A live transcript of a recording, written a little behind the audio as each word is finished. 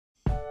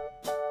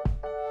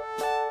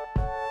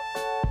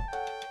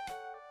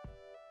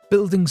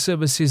Building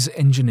services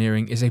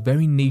engineering is a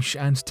very niche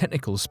and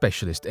technical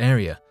specialist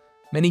area.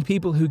 Many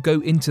people who go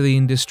into the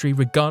industry,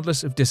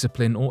 regardless of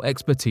discipline or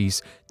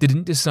expertise,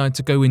 didn't decide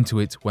to go into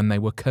it when they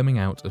were coming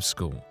out of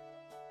school.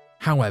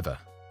 However,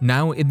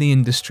 now in the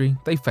industry,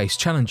 they face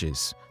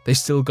challenges. They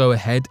still go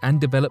ahead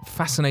and develop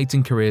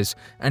fascinating careers,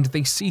 and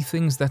they see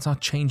things that are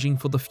changing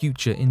for the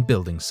future in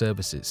building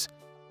services.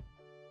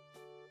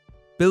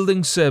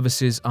 Building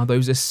services are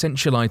those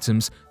essential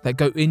items that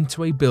go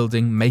into a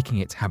building, making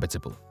it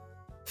habitable.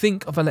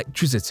 Think of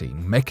electricity,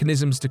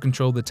 mechanisms to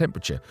control the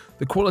temperature,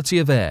 the quality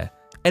of air,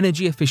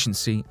 energy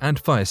efficiency, and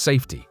fire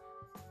safety.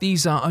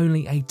 These are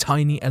only a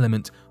tiny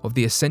element of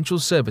the essential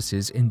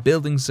services in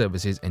building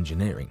services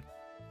engineering.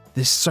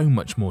 There's so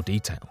much more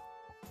detail.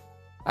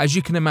 As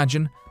you can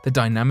imagine, the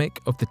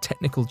dynamic of the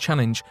technical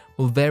challenge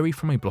will vary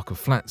from a block of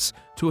flats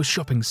to a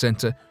shopping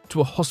centre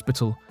to a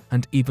hospital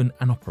and even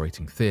an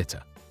operating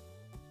theatre.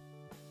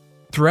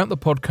 Throughout the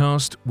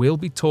podcast, we'll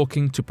be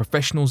talking to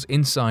professionals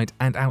inside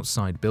and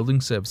outside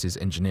building services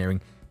engineering,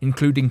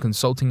 including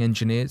consulting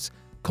engineers,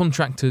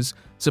 contractors,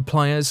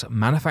 suppliers,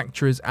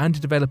 manufacturers,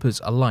 and developers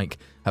alike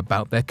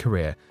about their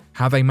career,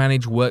 how they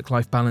manage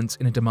work-life balance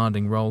in a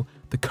demanding role,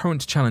 the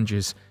current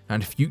challenges,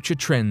 and future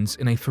trends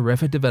in a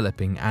forever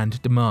developing and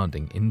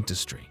demanding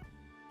industry.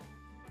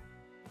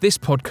 This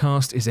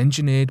podcast is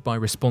engineered by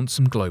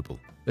Responsum Global,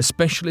 a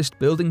specialist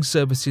building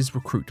services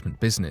recruitment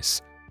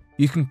business.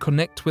 You can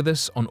connect with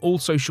us on all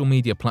social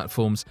media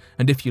platforms,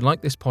 and if you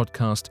like this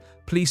podcast,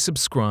 please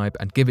subscribe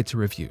and give it a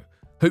review.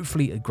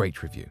 Hopefully a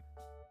great review,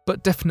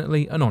 but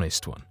definitely an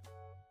honest one.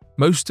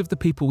 Most of the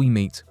people we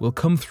meet will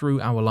come through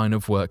our line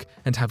of work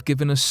and have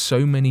given us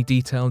so many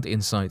detailed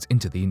insights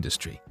into the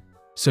industry,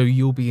 so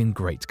you'll be in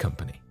great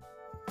company.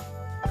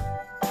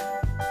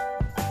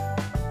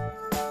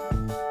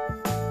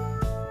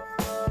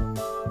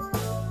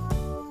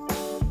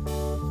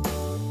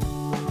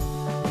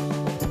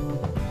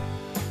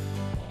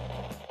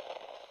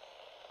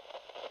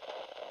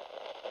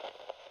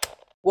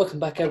 Welcome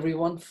back,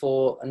 everyone,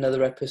 for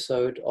another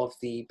episode of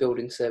the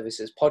Building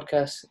Services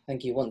Podcast.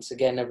 Thank you once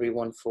again,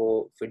 everyone,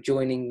 for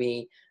joining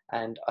me.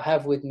 And I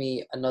have with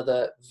me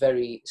another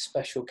very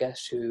special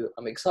guest who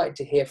I'm excited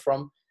to hear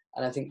from.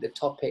 And I think the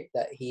topic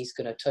that he's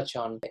going to touch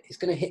on is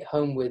going to hit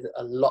home with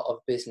a lot of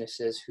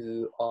businesses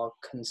who are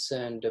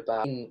concerned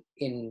about,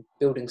 in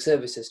building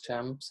services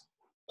terms,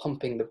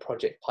 pumping the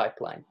project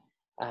pipeline.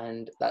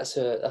 And that's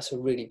a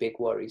really big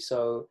worry.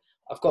 So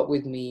I've got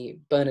with me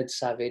Bernard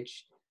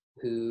Savage,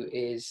 who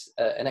is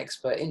an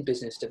expert in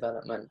business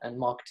development and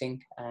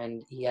marketing,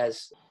 and he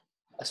has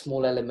a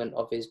small element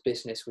of his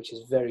business which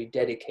is very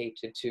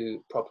dedicated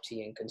to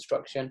property and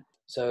construction.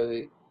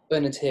 So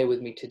Bernard's here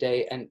with me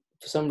today, and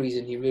for some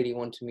reason he really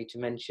wanted me to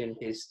mention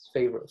his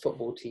favourite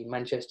football team,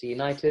 Manchester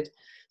United.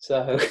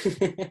 So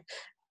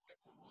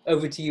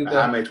over to you,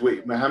 Bernard.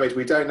 Mohammed,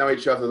 we don't know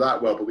each other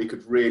that well, but we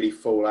could really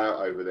fall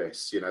out over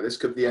this. You know, this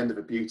could be the end of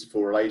a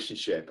beautiful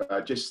relationship.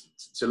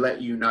 Just to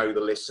let you know, the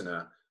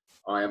listener,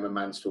 I am a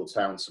Mansfield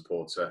Town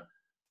supporter.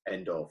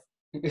 End of.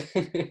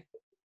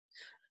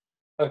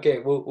 Okay,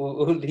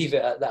 we'll leave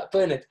it at that.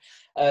 Bernard,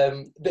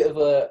 bit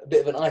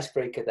of an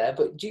icebreaker there,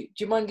 but do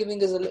you mind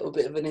giving us a little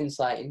bit of an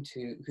insight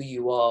into who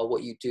you are,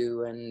 what you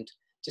do, and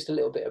just a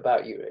little bit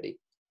about you, really?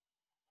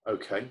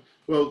 Okay.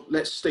 Well,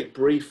 let's stick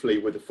briefly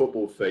with the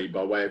football theme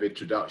by way of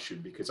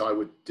introduction, because I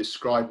would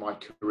describe my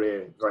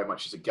career very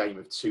much as a game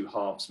of two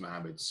halves,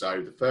 Mohammed.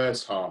 So the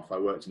first half, I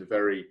worked in a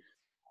very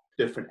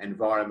different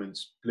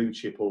environments, blue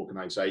chip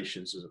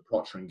organisations as a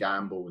Procter &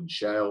 Gamble and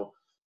Shell.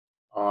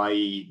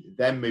 I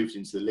then moved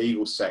into the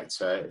legal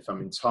sector, if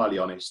I'm entirely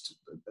honest,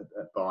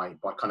 by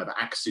kind of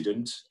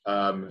accident,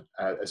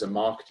 as a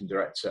marketing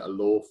director at a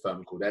law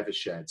firm called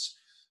Eversheds.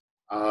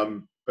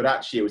 But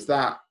actually it was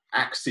that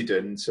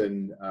accident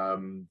and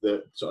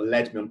that sort of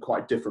led me on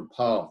quite a different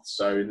path.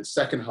 So in the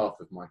second half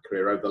of my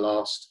career, over the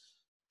last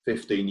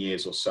 15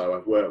 years or so,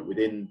 I've worked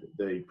within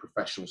the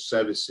professional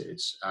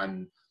services,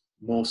 and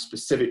more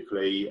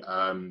specifically,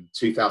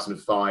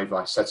 2005,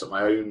 I set up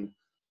my own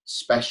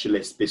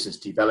specialist business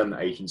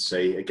development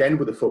agency, again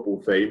with a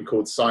football theme,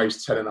 called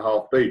Size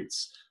 10.5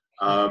 Boots.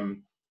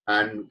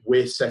 And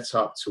we're set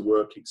up to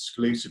work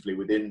exclusively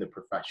within the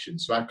profession.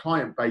 So our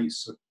client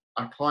base,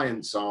 our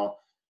clients are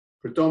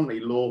predominantly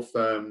law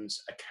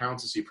firms,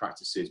 accountancy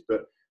practices,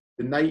 but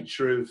the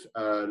nature of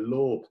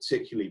law,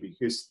 particularly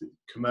because the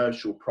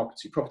commercial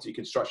property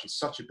construction is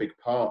such a big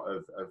part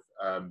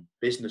of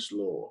business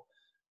law,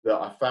 that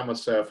I found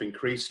myself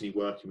increasingly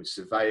working with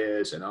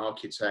surveyors and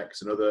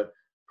architects and other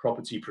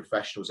property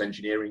professionals,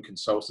 engineering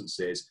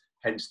consultancies,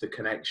 hence the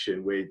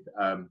connection with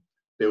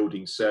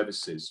building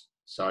services.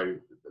 So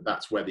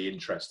that's where the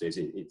interest is.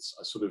 It's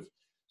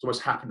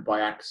almost happened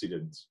by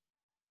accident,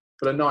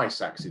 but a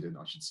nice accident,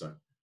 I should say.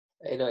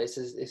 You know, it's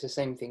the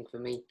same thing for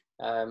me.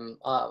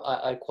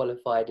 I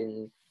qualified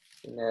in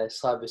a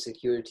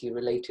cybersecurity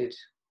related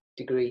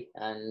degree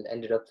and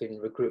ended up in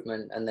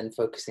recruitment and then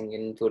focusing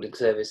in building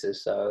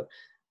services. So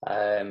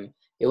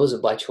it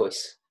wasn't by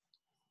choice.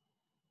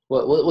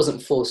 Well, it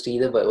wasn't forced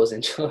either, but it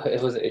wasn't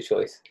a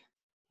choice.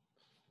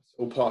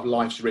 all part of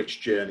life's rich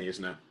journey,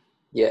 isn't it?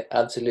 Yeah,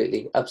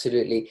 absolutely,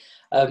 absolutely.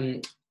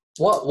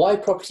 Why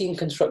property and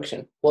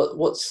construction?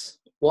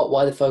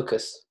 Why the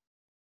focus?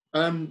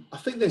 I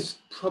think there's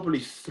probably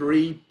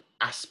three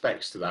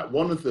aspects to that.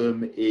 One of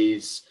them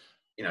is,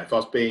 if I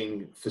was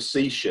being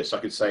facetious, I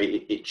could say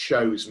it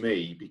chose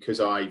me because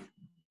I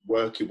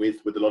working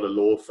with a lot of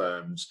law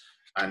firms,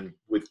 and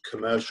with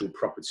commercial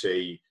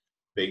property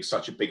being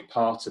such a big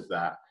part of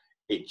that,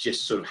 it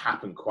just sort of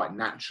happened quite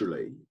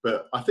naturally.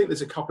 But I think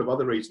there's a couple of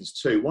other reasons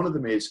too. One of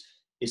them is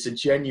it's a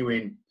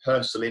genuine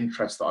personal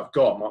interest that I've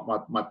got.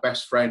 My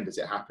best friend, as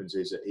it happens,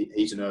 is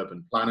he's an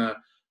urban planner.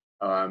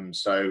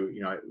 So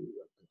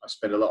I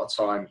spend a lot of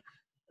time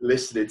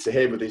listening to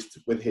him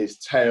with his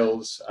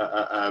tales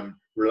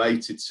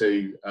related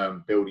to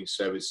building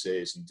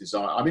services and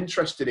design. I'm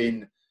interested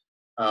in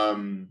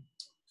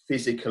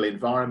physical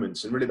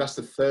environments, and really that's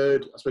the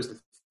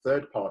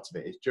third part of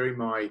it is during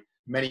my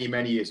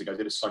many years ago I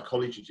did a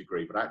psychology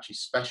degree, but I actually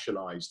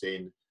specialized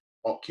in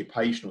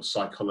occupational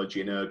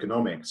psychology and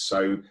ergonomics.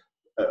 So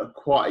at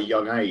quite a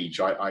young age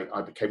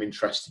I became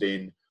interested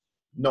in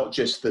not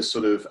just the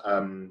sort of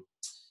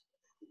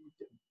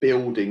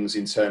buildings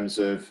in terms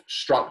of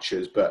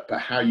structures, but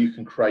how you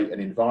can create an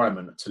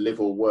environment to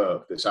live or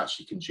work that's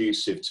actually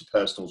conducive to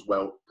personal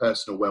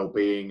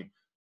well-being,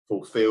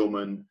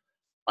 fulfillment.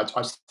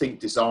 I think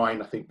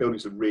design, I think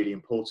buildings are really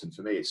important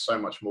for me. It's so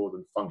much more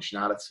than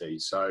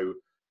functionality. So,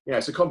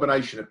 it's a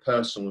combination of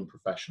personal and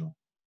professional.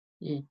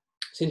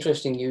 It's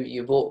interesting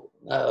you brought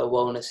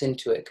wellness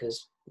into it,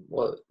 because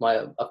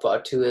I've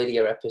got 2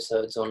 earlier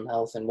episodes on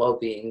health and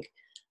well-being,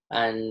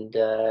 and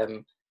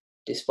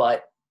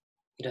despite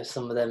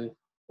some of them,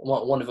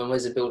 one of them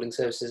is a building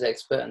services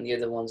expert and the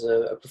other one's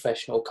a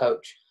professional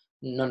coach,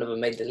 none of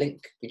them made the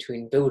link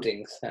between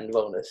buildings and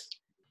wellness.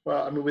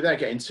 Well, I mean, without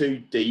getting too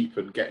deep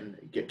and getting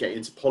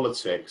into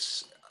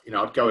politics,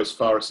 I'd go as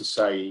far as to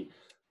say,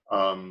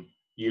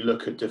 you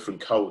look at different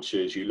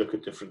cultures, you look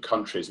at different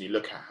countries, and you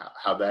look at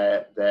how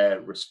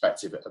their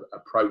respective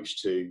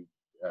approach to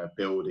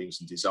buildings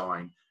and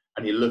design,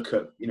 and you look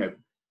at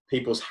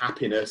people's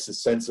happiness and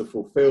sense of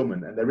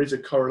fulfillment, and there is a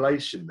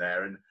correlation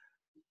there. And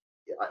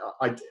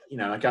I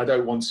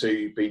don't want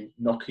to be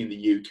knocking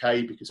the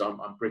UK because I'm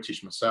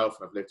British myself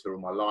and I've lived here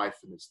all my life,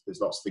 and there's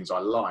lots of things I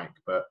like,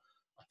 but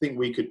I think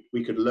we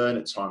could learn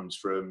at times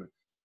from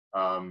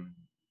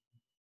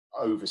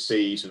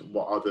overseas and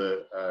what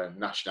other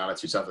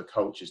nationalities, other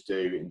cultures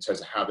do in terms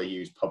of how they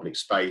use public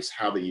space,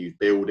 how they use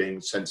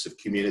buildings, sense of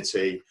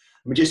community.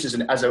 I mean, just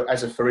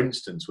as a for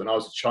instance, when I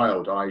was a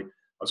child, I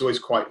was always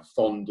quite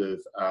fond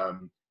of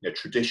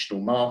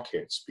traditional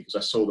markets, because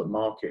I saw that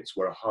markets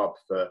were a hub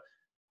for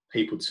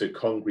people to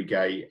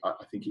congregate.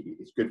 I think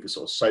it's good for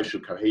sort of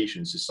social cohesion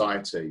in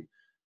society.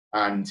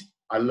 And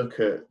I look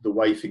at the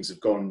way things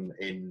have gone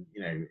in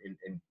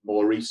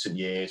more recent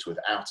years with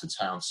out of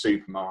town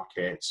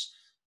supermarkets,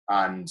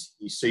 and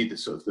you see the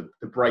sort of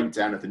the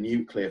breakdown of the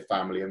nuclear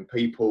family, and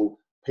people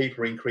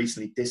are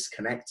increasingly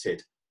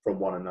disconnected from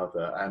one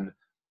another, and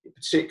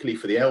particularly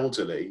for the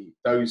elderly,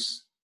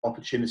 those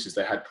opportunities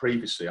they had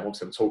previously. I'm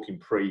talking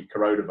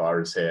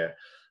pre-coronavirus here,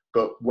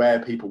 but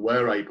where people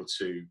were able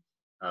to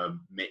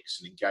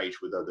mix and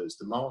engage with others,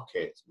 the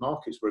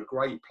markets were a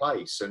great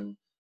place. And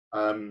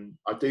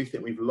I do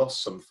think we've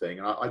lost something,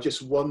 and I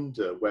just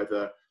wonder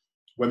whether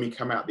when we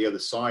come out the other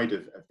side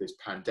of this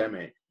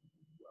pandemic,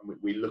 and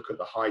we look at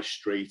the high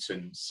street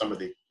and some of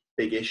the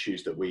big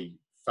issues that we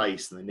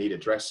face and they need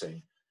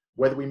addressing,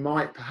 whether we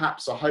might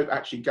perhaps, I hope,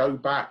 actually go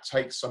back,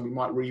 we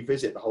might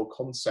revisit the whole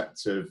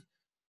concept of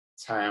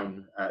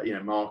town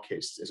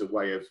markets as a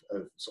way of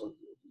sort of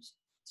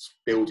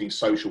building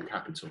social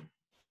capital.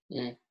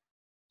 No,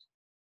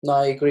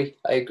 I agree.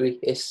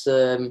 It's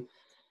I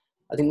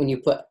think when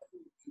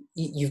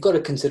you've got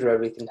to consider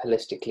everything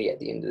holistically at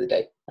the end of the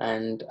day,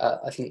 and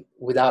I think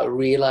without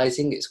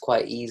realizing, it's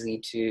quite easy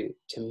to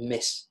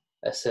miss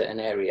a certain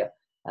area,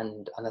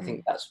 and I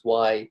think that's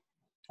why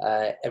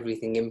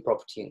everything in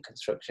property and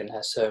construction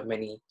has so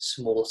many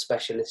small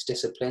specialist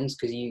disciplines,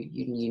 because you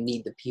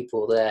need the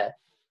people there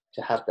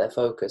to have their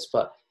focus.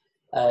 But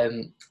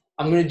I'm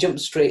going to jump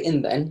straight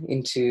in then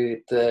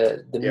into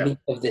the meat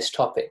of this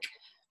topic.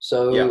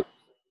 So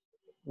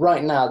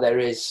right now there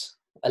is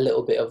a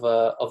little bit of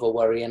a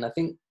worry, and I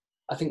think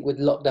with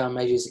lockdown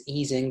measures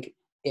easing,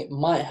 it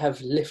might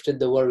have lifted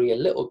the worry a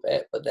little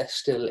bit, but there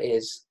still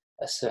is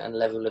a certain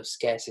level of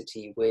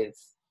scarcity with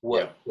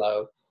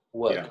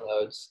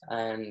workloads,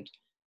 and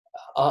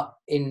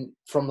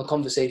from the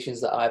conversations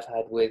that I've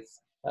had with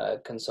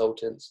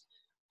consultants,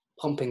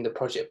 pumping the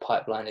project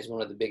pipeline is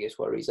one of the biggest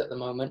worries at the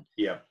moment.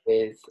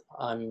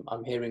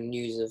 I'm hearing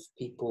news of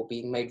people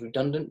being made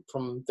redundant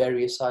from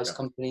various size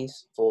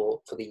companies for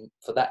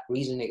that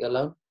reasoning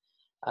alone.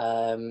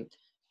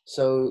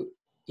 So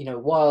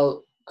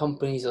while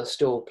companies are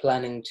still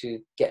planning to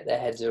get their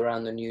heads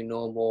around the new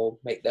normal,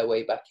 make their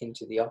way back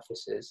into the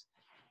offices,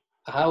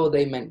 how are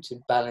they meant to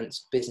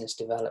balance business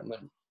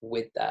development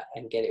with that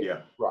and get it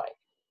right?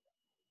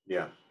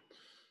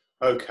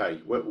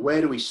 Okay,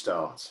 where do we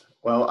start?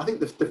 Well, I think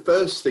the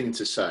first thing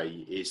to say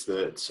is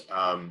that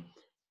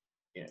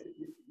you know,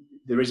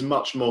 there is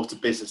much more to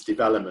business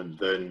development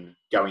than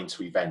going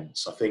to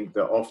events. I think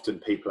that often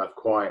people have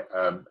quite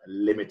a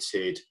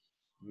limited,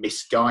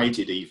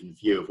 misguided even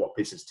view of what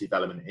business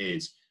development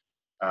is.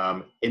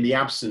 In the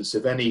absence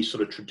of any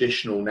sort of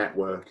traditional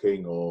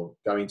networking or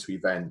going to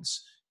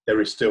events, there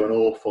is still an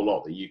awful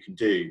lot that you can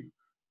do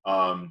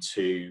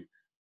to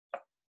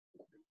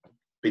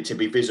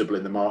be visible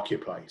in the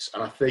marketplace.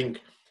 And I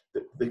think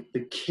that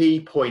the key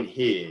point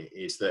here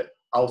is that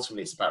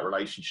ultimately it's about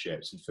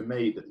relationships. And for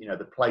me, that, you know,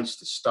 the place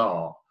to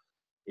start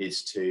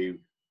is to,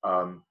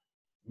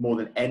 more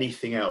than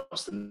anything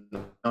else, the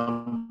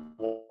number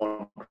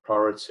one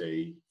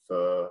priority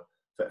for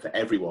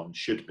everyone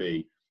should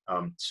be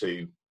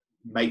to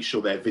make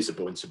sure they're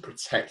visible and to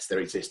protect their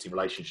existing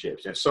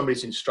relationships. You know, if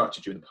somebody's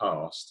instructed you in the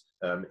past,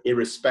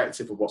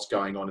 irrespective of what's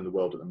going on in the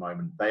world at the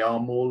moment, they are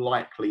more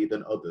likely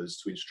than others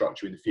to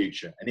instruct you in the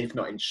future. And if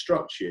not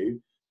instruct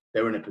you,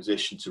 they're in a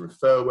position to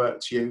refer work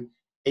to you.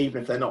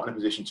 Even if they're not in a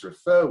position to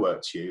refer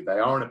work to you, they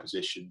are in a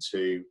position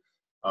to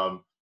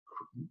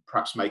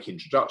perhaps make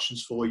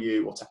introductions for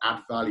you or to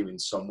add value in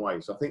some way.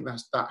 So I think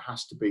that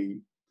has to be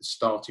the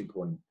starting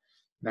point.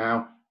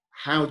 Now,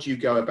 how do you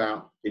go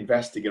about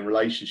investing in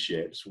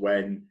relationships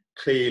when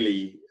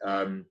clearly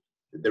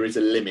there is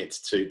a limit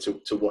to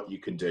what you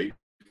can do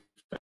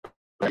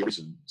for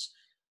reasons?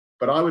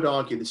 But I would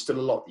argue there's still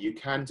a lot that you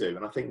can do.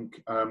 And I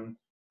think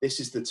this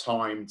is the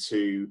time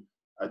to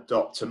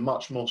adopt a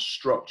much more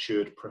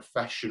structured,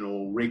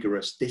 professional,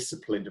 rigorous,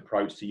 disciplined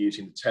approach to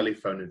using the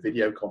telephone and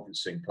video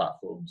conferencing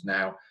platforms.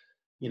 Now,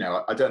 you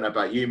know, I don't know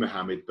about you,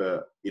 Mohammed,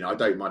 but, you know, I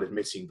don't mind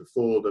admitting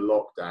before the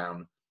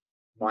lockdown,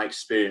 my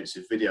experience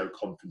of video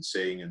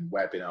conferencing and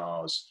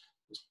webinars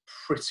was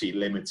pretty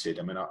limited.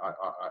 I mean, I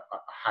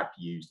had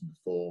used them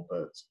before,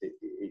 but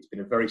it's been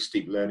a very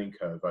steep learning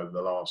curve over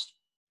the last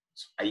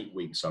 8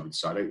 weeks, I would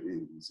say.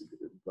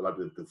 Well,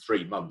 over the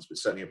 3 months, but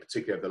certainly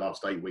particularly over the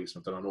last 8 weeks,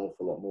 I've done an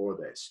awful lot more of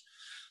this.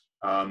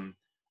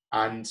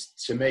 And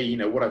to me, you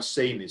know, what I've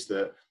seen is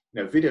that,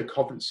 you know, video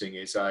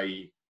conferencing is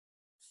a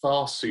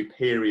far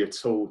superior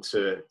tool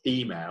to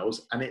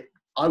emails, and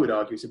I would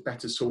argue it's a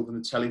better tool than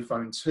the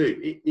telephone too.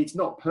 It's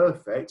not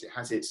perfect. It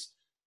has its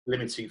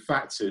limiting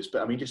factors,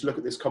 but I mean, just look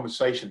at this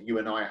conversation that you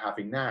and I are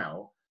having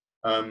now.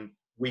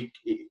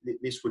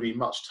 This would be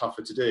much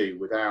tougher to do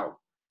without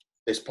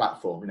this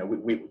platform. You know,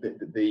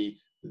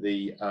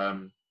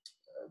 the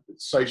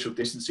social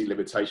distancing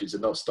limitations are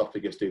not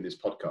stopping us doing this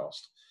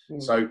podcast.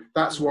 So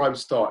that's where I would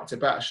start. It's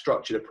about a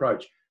structured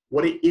approach.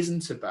 What it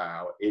isn't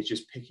about is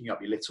just picking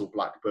up your little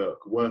black book,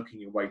 working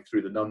your way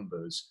through the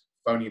numbers,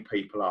 phoning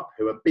people up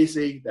who are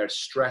busy, they're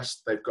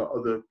stressed, they've got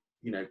other,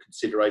 you know,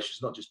 considerations,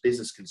 not just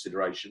business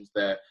considerations.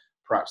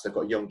 Perhaps they've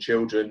got young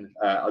children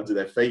under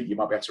their feet. You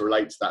might be able to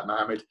relate to that,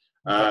 Mohammed.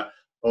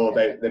 Or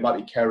they might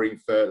be caring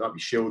for, might be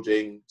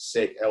shielding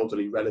sick,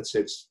 elderly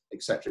relatives,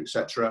 etc.,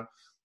 etc.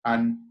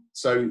 And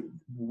so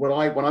when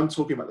I'm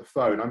talking about the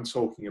phone, I'm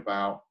talking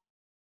about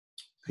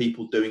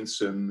people doing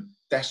some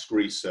desk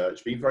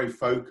research, being very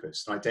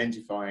focused,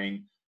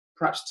 identifying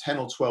perhaps 10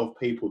 or 12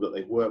 people that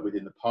they've worked with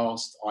in the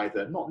past,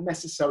 either not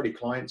necessarily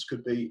clients,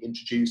 could be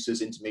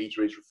introducers,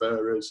 intermediaries,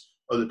 referrers,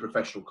 other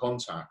professional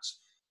contacts,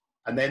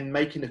 and then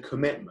making a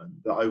commitment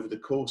that over the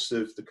course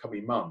of the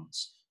coming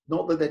months,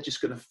 not that they're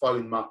just going to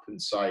phone them up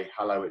and say,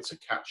 hello, it's a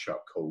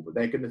catch-up call, but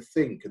they're going to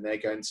think and they're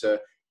going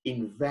to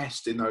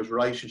invest in those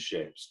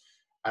relationships.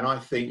 And I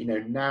think, you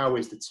know, now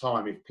is the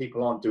time, if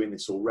people aren't doing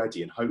this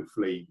already, and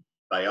hopefully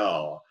they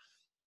are,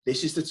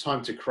 this is the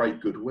time to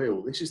create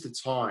goodwill. This is the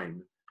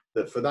time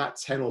that for that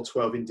 10 or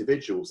 12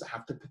 individuals that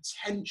have the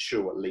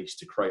potential at least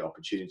to create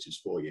opportunities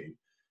for you,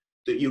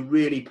 that you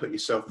really put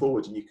yourself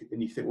forward and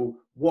you think, well,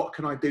 what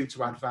can I do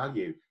to add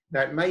value?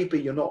 Now, it may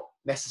be you're not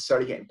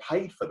necessarily getting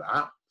paid for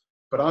that,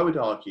 but I would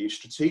argue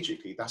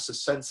strategically that's a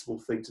sensible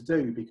thing to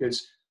do,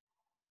 because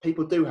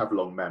people do have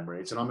long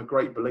memories. And I'm a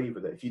great believer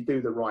that if you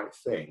do the right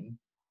thing,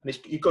 and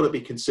you've got to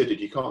be considered,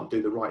 you can't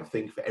do the right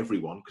thing for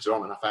everyone because there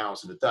aren't enough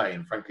hours in a day,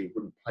 and frankly, it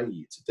wouldn't pay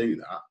you to do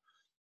that.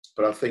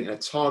 But I think in a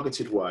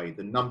targeted way,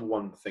 the number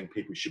one thing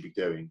people should be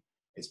doing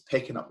is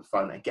picking up the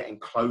phone and getting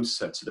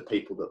closer to the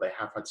people that they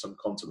have had some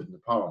contact with in the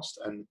past.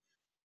 And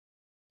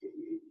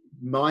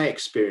my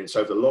experience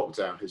over the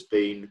lockdown has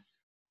been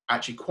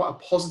actually quite a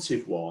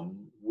positive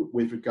one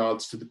with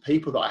regards to the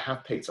people that I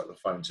have picked up the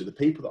phone to, the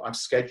people that I've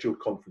scheduled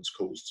conference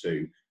calls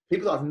to,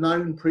 people that I've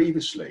known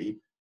previously.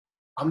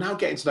 I'm now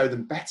getting to know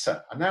them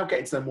better. I'm now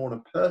getting to know more on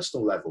a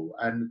personal level.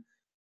 And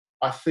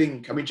I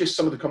think, I mean, just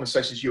some of the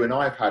conversations you and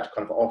I have had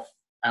kind of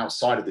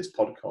outside of this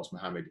podcast,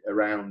 Mohammed,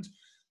 around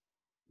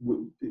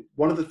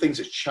one of the things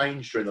that's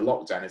changed during the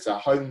lockdown is our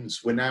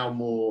homes, we're now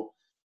more,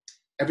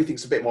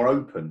 everything's a bit more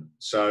open.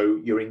 So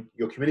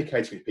you're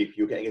communicating with people,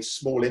 you're getting a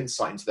small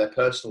insight into their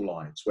personal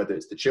lives, whether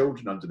it's the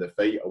children under their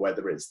feet or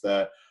whether it's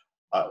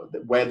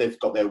where they've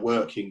got their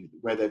working,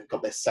 where they've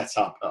got their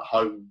setup at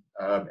home,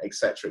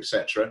 etc.,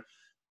 etc.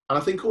 And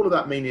I think all of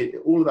that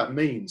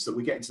means that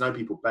we're getting to know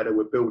people better,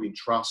 we're building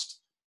trust,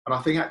 And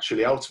I think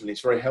actually, ultimately,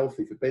 it's very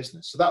healthy for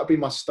business. So that would be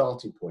my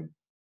starting point.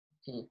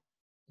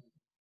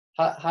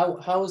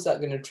 How is that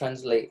going to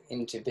translate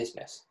into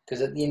business?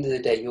 Because at the end of the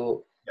day,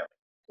 you're,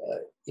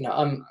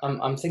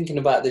 I'm thinking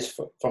about this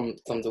from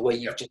the way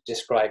you've just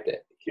described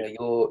it.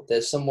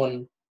 There's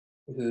someone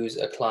who's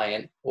a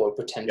client or a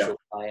potential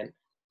client.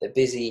 They're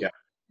busy,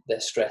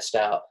 they're stressed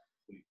out.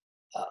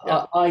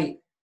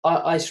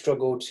 I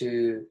struggle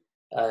to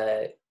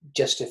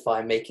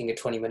justify making a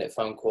 20-minute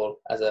phone call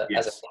as a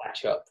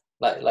catch up,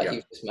 like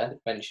you've just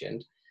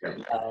mentioned.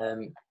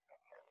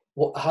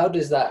 How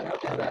does that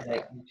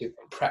translate into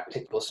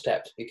practical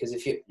steps? Because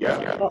if you're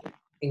not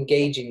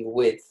engaging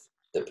with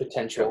the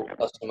potential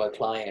customer,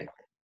 client,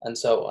 and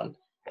so on,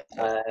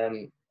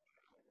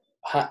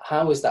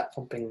 how is that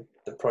pumping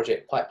the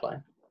project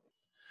pipeline?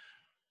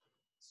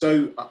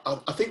 So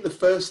I think the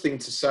first thing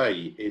to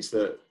say is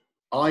that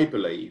I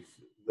believe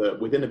that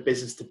within a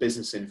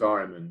business-to-business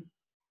environment,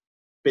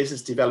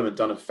 business development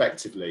done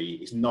effectively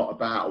is not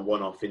about a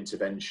one-off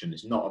intervention.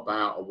 It's not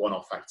about a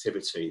one-off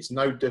activity. It's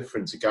no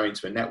different to going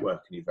to a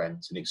networking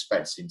event and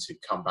expecting to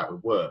come back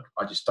with work.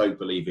 I just don't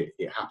believe it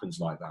happens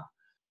like that.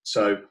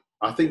 So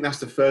I think that's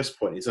the first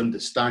point, is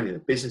understanding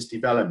that business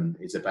development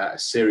is about a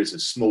series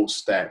of small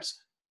steps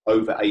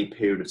over a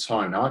period of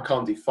time. Now, I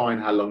can't define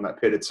how long that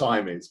period of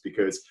time is,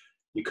 because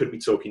you could be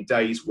talking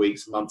days,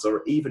 weeks, months,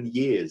 or even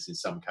years in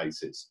some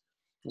cases.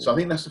 So I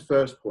think that's the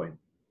first point.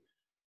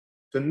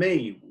 For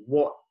me,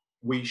 what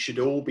we should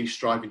all be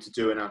striving to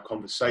do in our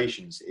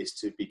conversations is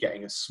to be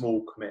getting a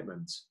small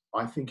commitment.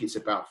 I think it's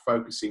about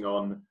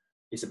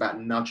it's about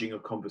nudging a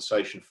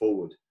conversation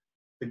forward.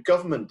 The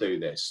government do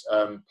this,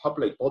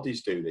 public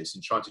bodies do this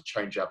in trying to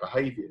change our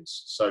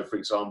behaviours. So, for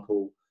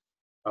example,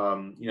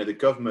 the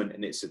government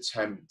in its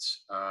attempt,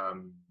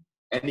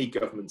 any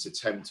government's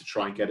attempt to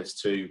try and get us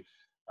to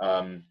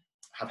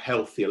have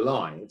healthier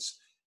lives,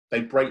 they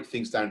break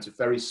things down to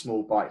very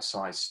small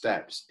bite-sized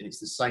steps. And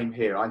it's the same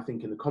here. I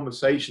think in the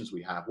conversations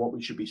we have, what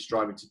we should be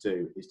striving to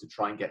do is to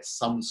try and get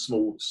some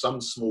small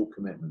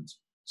commitment.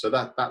 So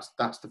that's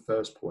the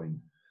first point.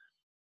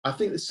 I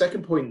think the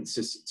second point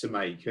to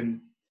make,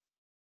 and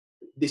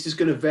this is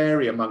going to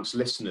vary amongst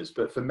listeners,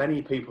 but for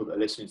many people that are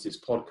listening to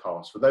this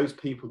podcast, for those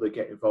people that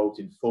get involved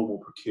in formal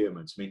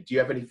procurement, I mean, do you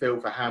have any feel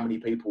for how many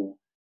people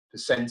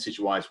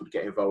percentage-wise would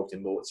get involved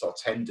in more sort of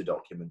tender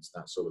documents,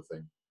 that sort of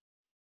thing?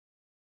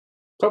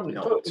 Probably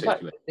not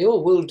particularly. They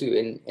all will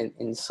do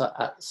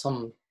at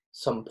some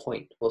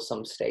point or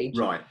some stage.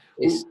 Right.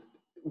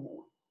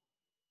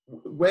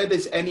 Where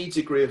there's any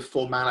degree of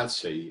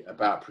formality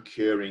about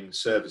procuring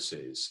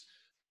services,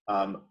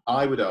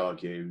 I would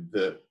argue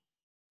that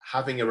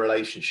having a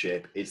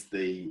relationship is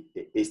the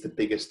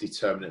biggest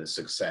determinant of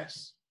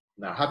success.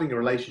 Now, having a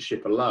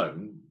relationship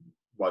alone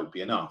won't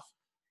be enough.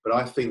 But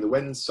I think that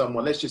when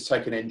someone, let's just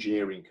take an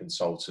engineering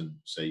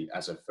consultancy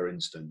for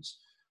instance,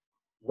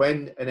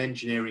 when an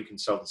engineering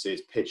consultancy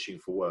is pitching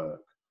for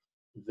work,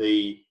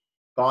 the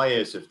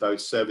buyers of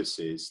those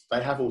services,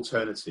 they have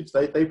alternatives.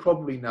 They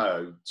probably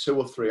know 2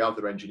 or 3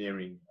 other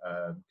engineering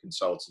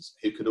consultants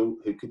who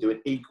could do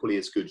an equally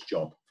as good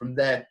job. From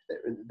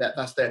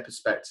that's their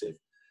perspective.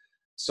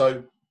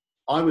 So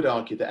I would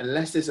argue that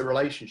unless there's a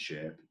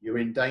relationship, you're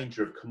in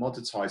danger of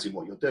commoditizing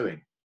what you're doing.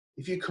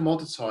 If you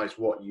commoditize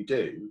what you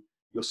do,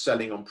 you're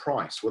selling on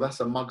price. Well,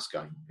 that's a mug's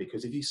game,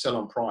 because if you sell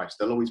on price,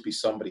 there'll always be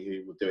somebody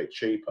who will do it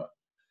cheaper.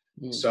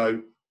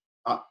 So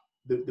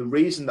the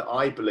reason that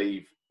I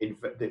believe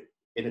that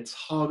in a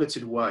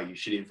targeted way you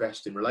should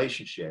invest in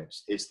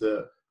relationships is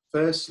that,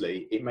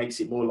 firstly, it makes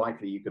it more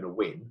likely you're going to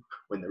win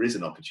when there is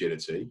an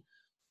opportunity,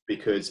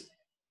 because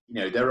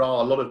there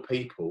are a lot of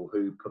people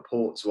who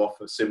purport to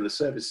offer similar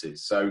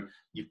services. So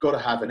you've got to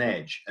have an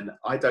edge. And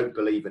I don't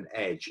believe an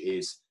edge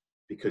is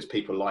because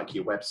people like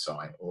your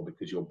website or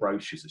because your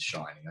brochures are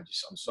shining.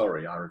 I'm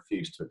sorry, I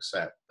refuse to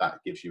accept that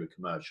gives you a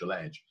commercial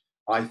edge.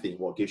 I think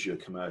what gives you a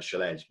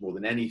commercial edge more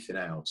than anything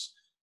else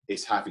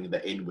is having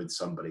the in with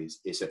somebody.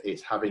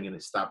 It's having an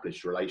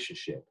established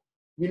relationship.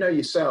 You know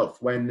yourself,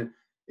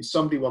 if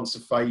somebody wants a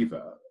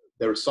favour,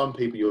 there are some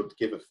people you'll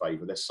give a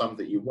favour. There's some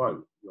that you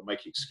won't. You'll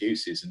make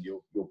excuses and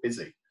you're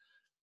busy.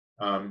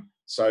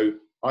 So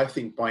I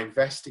think by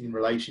investing in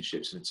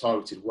relationships in a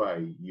targeted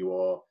way, you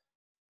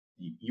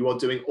are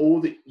doing all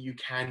that you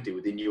can do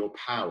within your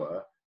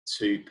power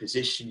to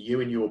position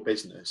you and your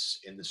business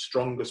in the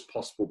strongest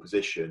possible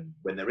position.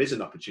 When there is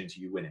an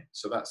opportunity, you win it.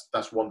 So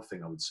that's one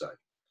thing I would say.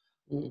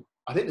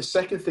 I think the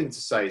second thing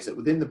to say is that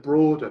within the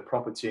broader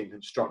property and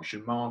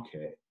construction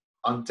market,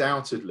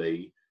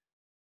 undoubtedly,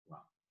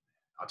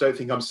 I don't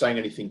think I'm saying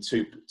anything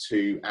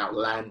too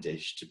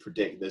outlandish to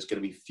predict there's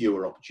going to be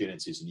fewer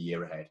opportunities in the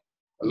year ahead.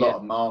 A lot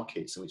of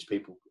markets in which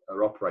people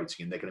are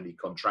operating in, they're going to be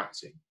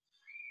contracting.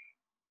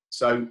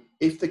 So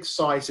if the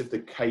size of the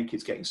cake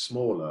is getting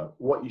smaller,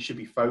 what you should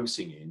be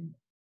focusing in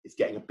is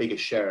getting a bigger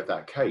share of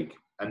that cake.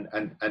 And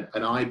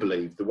I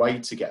believe the way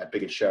to get a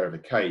bigger share of the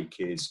cake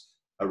is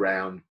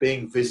around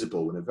being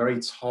visible in a very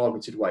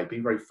targeted way,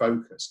 being very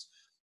focused.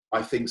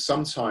 I think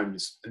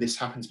sometimes, and this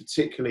happens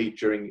particularly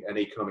during an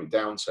economic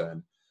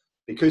downturn,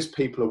 because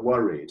people are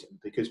worried,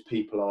 because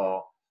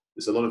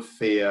there's a lot of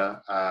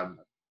fear,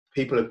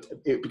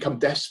 it become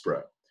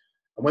desperate.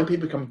 And when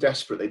people become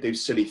desperate, they do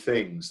silly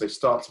things. They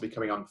start to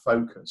becoming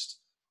unfocused.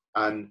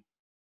 And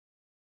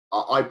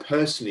I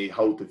personally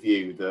hold the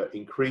view that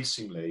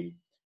increasingly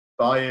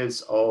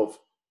buyers of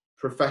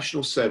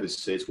professional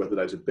services, whether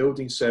those are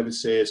building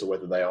services or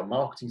whether they are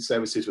marketing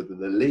services, whether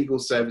they're legal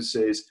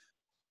services,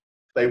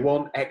 they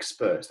want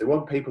experts. They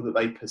want people that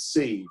they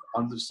perceive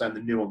understand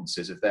the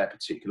nuances of their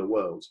particular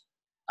world.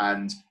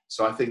 And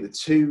so I think the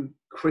two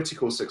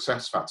critical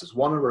success factors,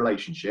 one are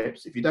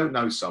relationships. If you don't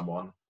know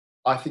someone,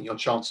 I think your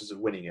chances of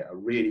winning it are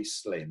really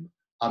slim,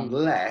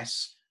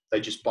 unless they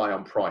just buy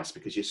on price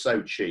because you're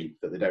so cheap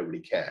that they don't really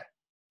care.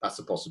 That's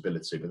a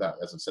possibility, but that,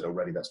 as I said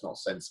already, that's not a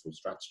sensible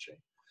strategy.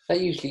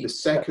 That usually, the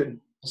second,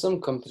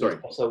 some companies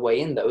that's a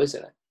way in, though,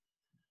 isn't it?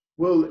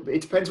 Well,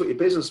 it depends what your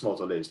business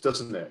model is,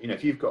 doesn't it? You know,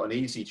 if you've got an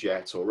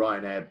EasyJet or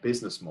Ryanair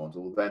business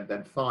model,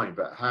 then fine.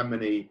 But how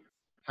many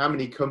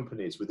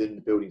companies within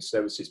the building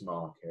services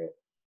market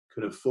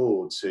can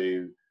afford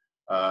to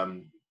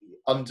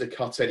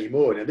undercut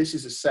anymore? Now, this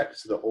is a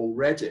sector that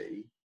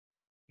already,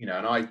 you know,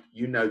 and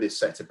you know this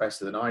sector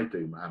better than I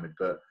do, Mohammed,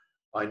 but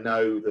I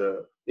know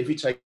that if you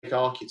take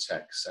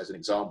architects as an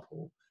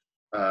example,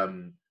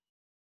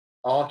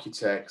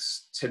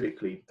 architects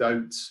typically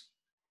don't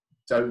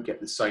get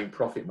the same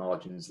profit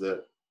margins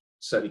that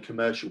certainly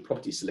commercial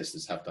property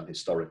solicitors have done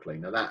historically.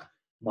 Now that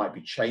might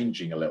be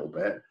changing a little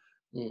bit,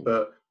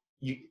 but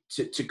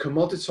to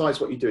commoditize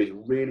what you do is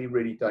really,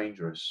 really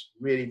dangerous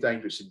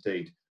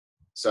indeed.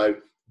 So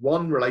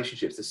one,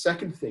 relationships. The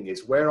second thing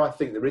is where I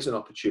think there is an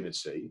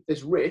opportunity,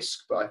 there's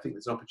risk, but I think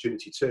there's an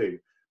opportunity too,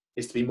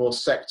 is to be more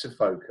sector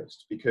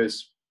focused,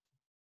 because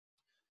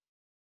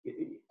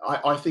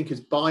I think as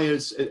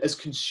buyers, as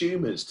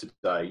consumers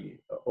today,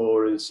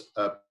 or as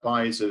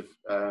buyers of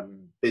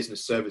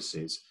business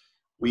services,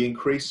 we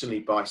increasingly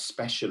buy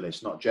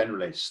specialists, not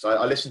generalists.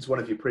 I listened to one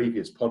of your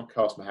previous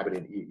podcasts, Mohammed,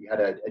 and you had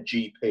a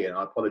GP, and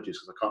I apologize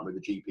because I can't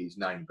remember the GP's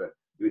name, but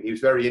he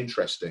was very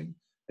interesting.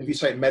 If you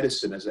take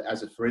medicine as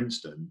a for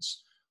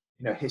instance,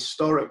 you know,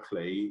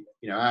 historically,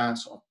 you know, our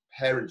sort of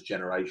parents'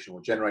 generation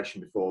or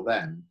generation before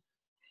them,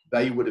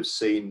 they would have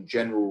seen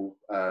general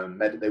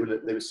they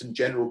would have seen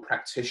general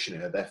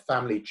practitioner. Their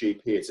family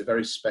GP is a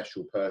very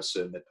special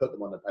person. They put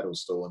them on a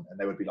pedestal, and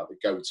they would be like the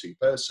go-to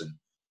person.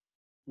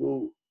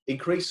 Well,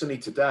 increasingly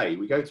today,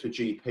 we go to a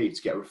GP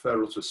to get a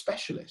referral to a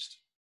specialist.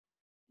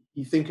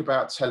 You think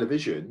about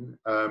television,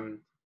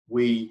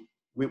 we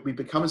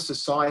become a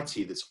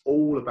society that's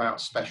all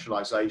about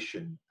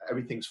specialisation.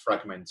 Everything's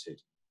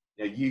fragmented.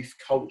 You know, youth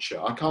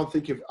culture. I can't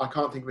think of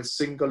a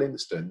single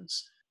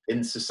instance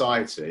in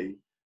society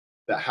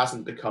that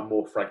hasn't become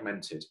more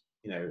fragmented.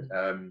 You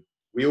know,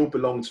 we all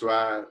belong to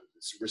our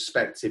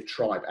respective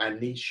tribe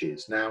and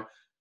niches. Now,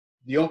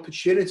 the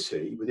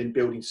opportunity within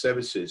building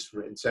services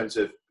in terms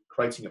of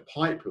creating a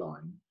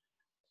pipeline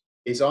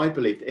is, I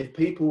believe, if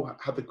people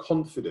have the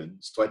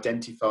confidence to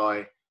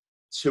identify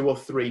 2 or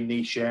 3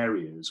 niche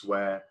areas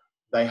where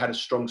they had a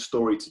strong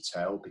story to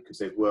tell because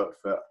they've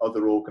worked for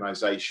other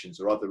organizations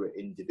or other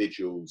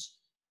individuals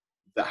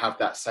that have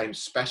that same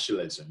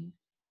specialism,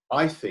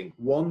 I think,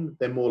 1,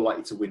 they're more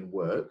likely to win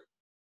work,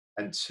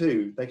 and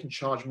 2, they can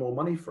charge more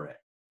money for it.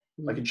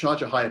 They can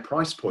charge a higher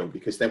price point,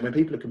 because then when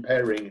people are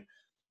comparing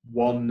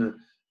one,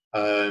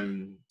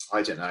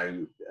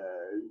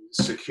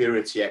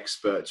 security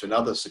expert to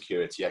another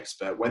security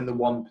expert, when the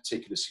one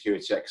particular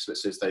security expert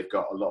says they've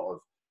got a lot of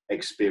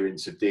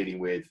experience of dealing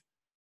with,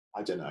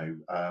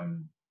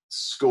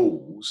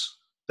 schools,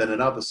 then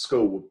another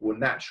school will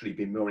naturally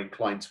be more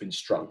inclined to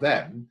instruct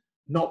them,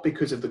 not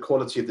because of the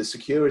quality of the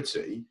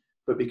security,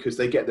 but because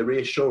they get the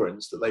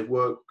reassurance that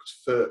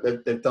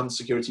they've done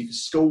security for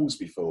schools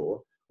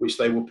before, which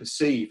they will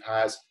perceive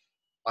has,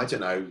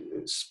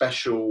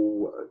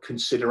 special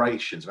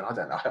considerations. I mean, I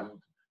don't know.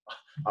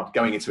 I'm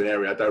going into an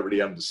area I don't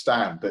really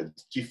understand, but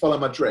do you follow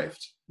my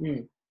drift?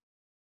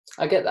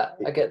 I get that.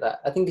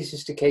 I think it's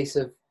just a case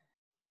of,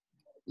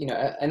 you know,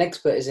 an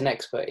expert is an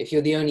expert. If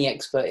you're the only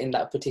expert in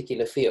that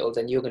particular field,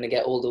 then you're going to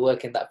get all the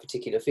work in that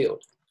particular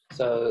field.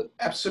 So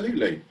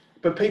absolutely.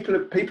 But people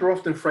are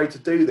often afraid to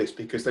do this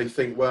because they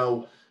think,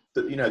 well,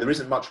 that, you know, there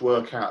isn't much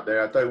work out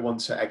there. I don't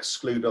want to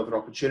exclude other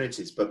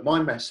opportunities. But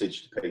my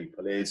message to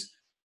people is,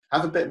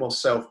 have a bit more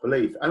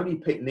self-belief. Only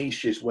pick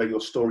niches where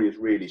your story is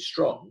really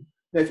strong.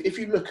 Now, if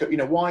you look at, you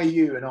know, why are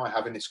you and I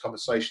having this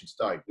conversation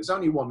today? There's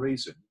only one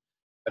reason,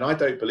 and I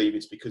don't believe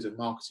it's because of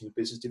marketing and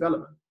business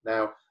development.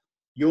 Now,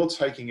 you're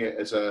taking it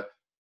as a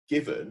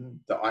given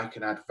that I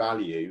can add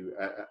value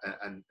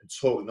and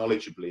talk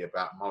knowledgeably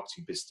about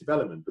marketing business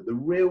development. But the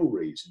real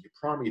reason, your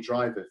primary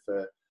driver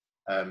for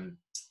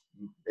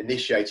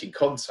initiating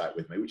contact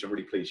with me, which I'm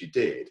really pleased you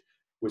did,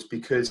 was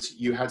because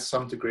you had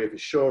some degree of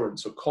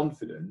assurance or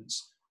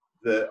confidence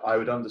that I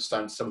would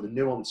understand some of the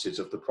nuances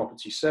of the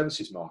property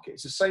services market.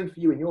 It's the same for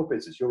you in your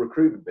business, your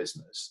recruitment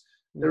business.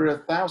 There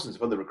are thousands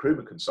of other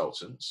recruitment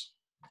consultants,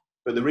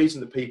 but the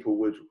reason that people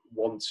would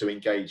want to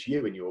engage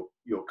you in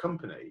your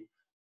company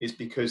is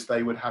because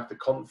they would have the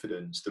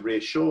confidence, the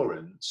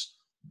reassurance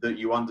that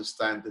you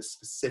understand the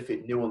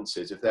specific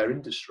nuances of their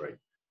industry.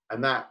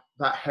 And that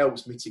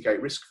helps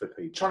mitigate risk for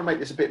people. Trying to make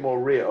this a bit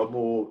more real or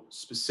more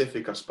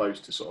specific, I suppose,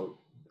 to sort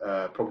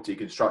of property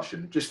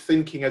construction. Just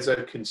thinking as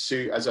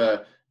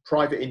a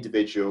private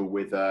individual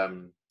with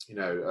a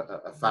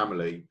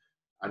family,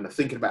 and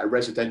thinking about a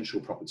residential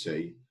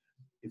property.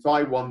 If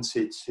I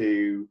wanted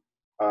to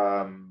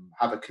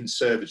have a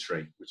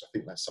conservatory, which I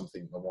think that's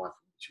something my wife,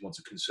 she wants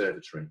a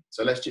conservatory.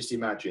 So let's just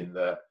imagine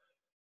that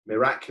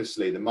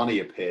miraculously the money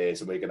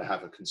appears and we're going to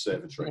have a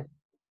conservatory.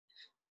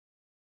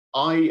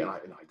 I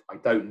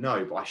don't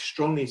know, but I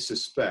strongly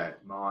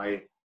suspect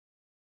my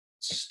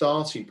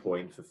starting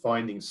point for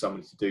finding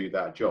somebody to do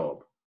that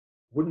job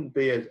wouldn't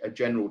be a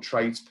general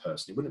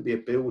tradesperson. It wouldn't be a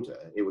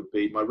builder. It would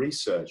be, my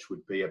research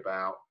would be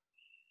about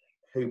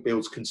who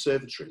builds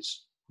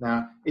conservatories.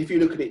 Now, if you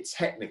look at it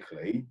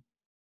technically,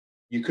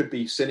 you could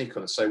be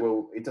cynical and say,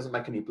 well, it doesn't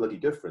make any bloody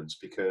difference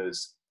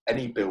because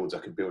any builder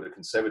can build a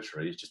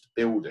conservatory. It's just a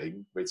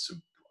building with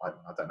some, I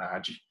don't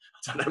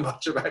know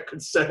much about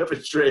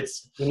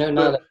conservatories.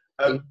 Now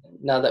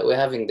that we're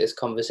having this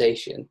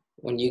conversation,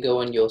 when you go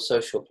on your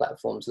social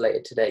platforms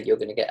later today, you're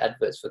going to get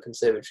adverts for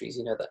conservatories.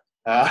 You know that?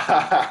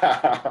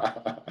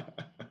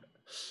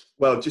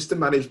 Well, just to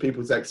manage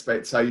people's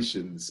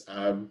expectations,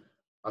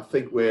 I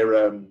think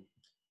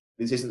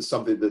this isn't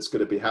something that's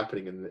going to be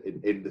happening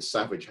in the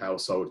Savage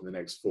household in the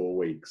next 4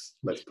 weeks.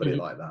 Let's put it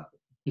like that.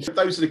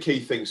 Those are the key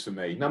things for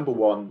me. Number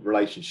one,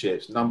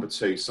 relationships. Number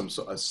two, some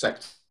sort of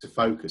sector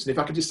focus. And if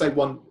I could just say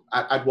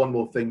add one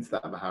more thing to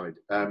that, Mohammed.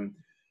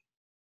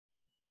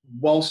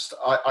 Whilst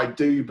I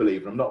do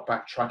believe, and I'm not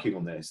backtracking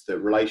on this, that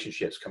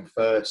relationships come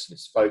first and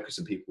it's focus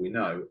on people we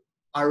know,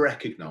 I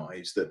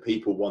recognise that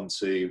people want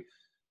to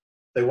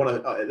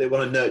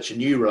nurture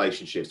new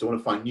relationships. They want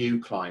to find new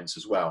clients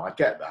as well. I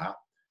get that.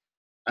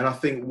 And I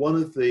think one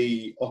of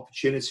the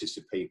opportunities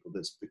for people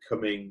that's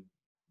becoming,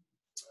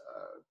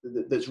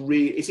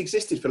 it's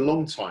existed for a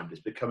long time, but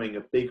it's becoming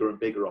a bigger and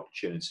bigger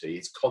opportunity.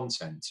 It's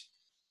content.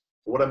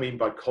 What I mean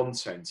by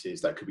content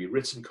is that could be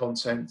written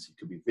content, it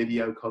could be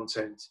video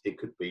content, it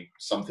could be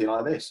something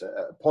like this,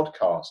 a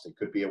podcast, it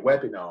could be a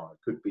webinar, it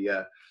could be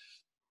a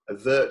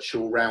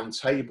virtual round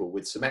table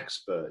with some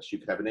experts. You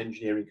could have an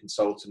engineering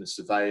consultant, a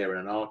surveyor,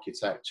 and an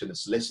architect and a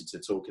solicitor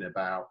talking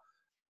about,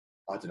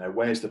 I don't know,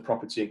 where's the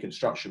property and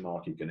construction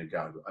market going to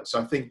go? So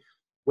I think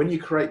when you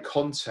create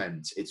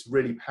content, it's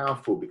really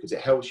powerful because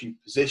it helps you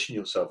position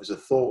yourself as a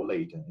thought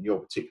leader in your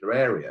particular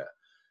area.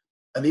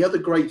 And the other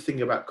great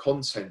thing about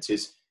content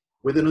is,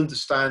 with an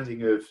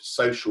understanding of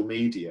social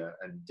media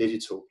and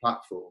digital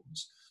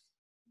platforms,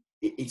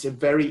 it's a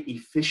very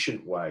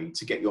efficient way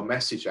to get your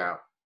message out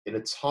in a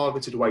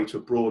targeted way to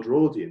a broader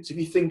audience. If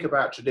you think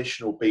about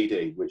traditional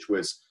BD, which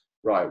was,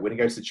 right, we're going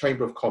to go to the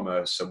Chamber of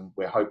Commerce and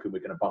we're hoping we're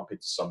going to bump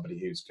into somebody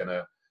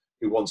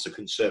who wants a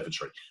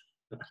conservatory,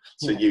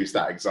 to use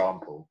that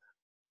example.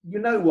 You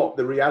know what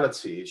the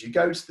reality is? You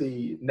go to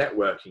the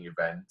networking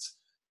event,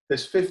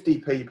 there's 50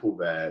 people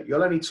there,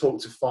 you'll only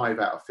talk to 5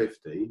 out of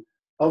 50.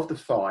 Of the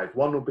 5,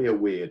 1 will be a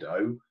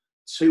weirdo,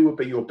 2 will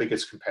be your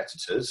biggest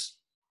competitors.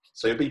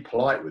 So you'll be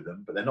polite with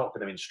them, but they're not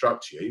going to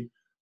instruct you.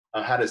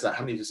 How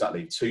many does that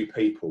leave? 2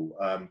 people.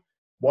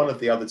 One of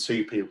the other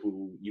 2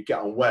 people you get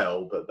on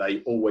well, but they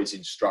always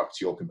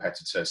instruct your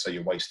competitor, so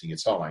you're wasting your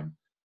time.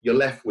 You're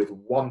left with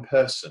 1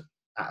 person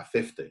out of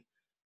 50.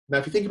 Now,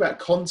 if you think about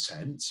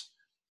content,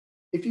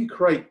 if you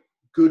create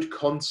good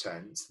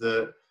content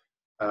that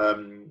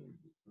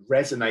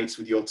resonates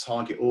with your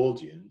target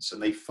audience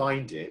and they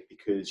find it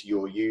because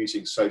you're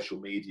using social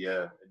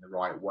media in the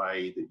right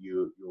way, that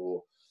you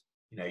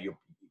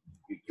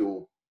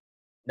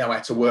know how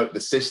to work the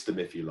system,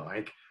 if you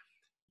like,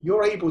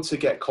 you're able to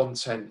get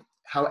content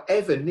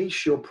however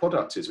niche your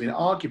product is. I mean,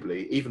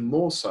 arguably even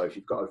more so if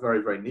you've got a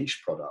very, very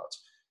niche product,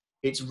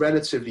 it's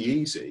relatively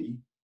easy.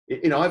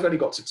 I've only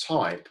got to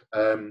type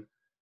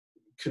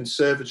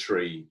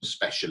conservatory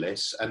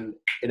specialists, and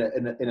in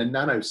a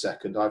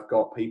nanosecond I've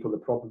got people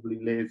that probably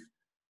live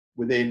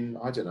within,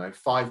 I don't know,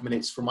 5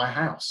 minutes from my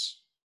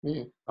house.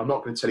 I'm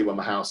not going to tell you where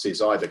my house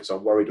is either, because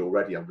I'm worried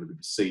already I'm going to be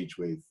besieged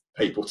with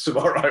people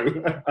tomorrow.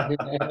 You're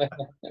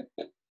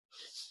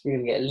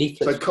going to get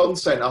leaflets. So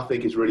content, I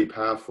think, is really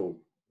powerful.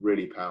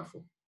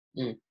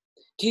 Do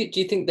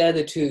you think they're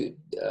the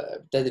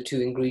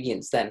two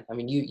ingredients then? I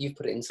mean, you've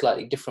put it in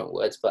slightly different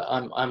words, but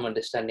I'm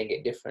understanding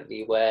it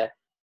differently, where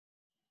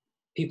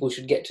people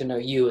should get to know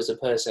you as a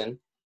person,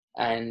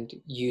 and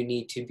you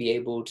need to be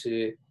able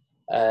to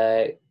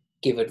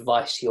give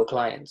advice to your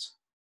clients.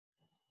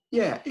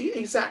 Yeah,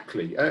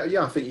 exactly.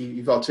 I think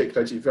you've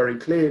articulated it very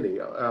clearly,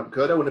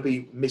 because I don't want to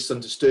be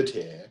misunderstood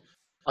here.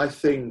 I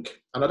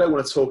think, and I don't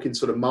want to talk in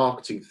sort of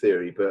marketing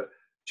theory, but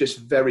just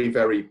very,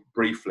 very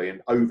briefly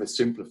and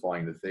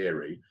oversimplifying the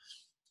theory,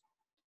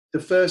 the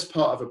first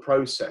part of a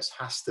process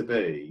has to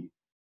be,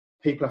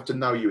 people have to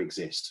know you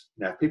exist.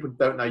 Now, if people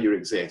don't know you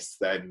exist,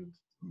 then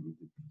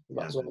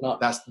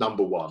that's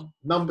number one.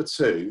 Number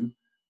two,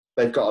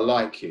 they've got to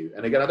like you.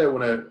 And again, I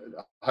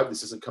hope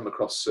this doesn't come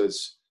across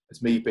as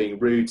as me being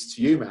rude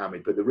to you,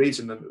 Mohammed, but the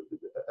reason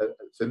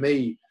for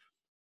me,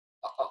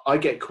 I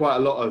get quite a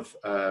lot of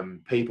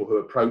people who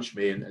approach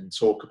me and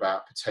talk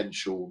about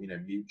potential,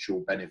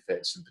 mutual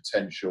benefits and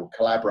potential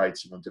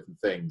collaborating on different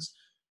things.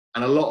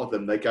 And a lot of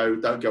them,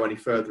 don't go any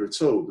further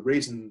at all. The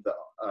reason that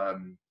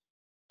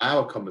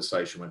our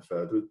conversation went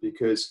further was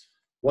because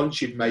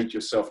once you'd made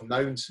yourself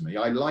known to me,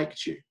 I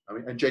liked you. I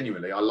mean, and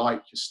genuinely, I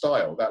liked your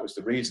style. That was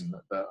the reason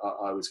that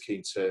I was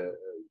keen to,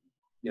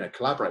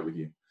 collaborate with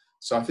you.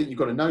 So I think you've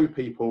got to know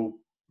people,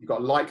 you've got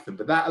to like them,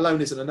 but that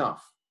alone isn't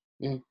enough.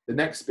 The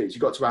next bit is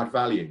you've got to add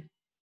value.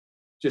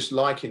 Just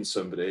liking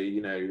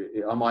somebody,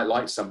 I might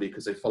like somebody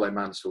because they follow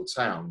Mansfield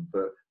Town,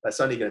 but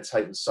that's only going to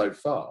take them so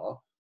far.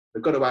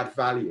 They've got to add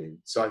value.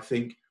 So I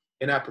think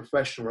in our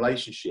professional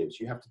relationships,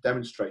 you have to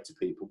demonstrate to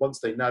people, once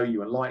they know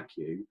you and like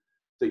you,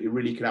 that you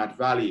really can add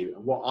value.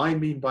 And what I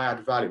mean by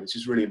add value, which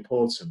is really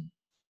important,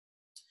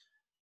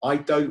 I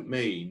don't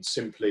mean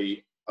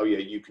simply, oh yeah,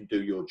 you can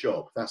do your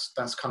job.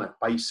 That's kind of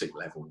basic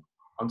level.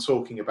 I'm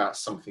talking about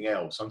something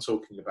else. I'm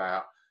talking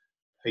about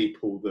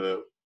people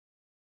that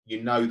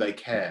they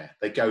care,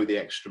 they go the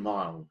extra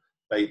mile,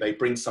 they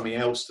bring something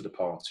else to the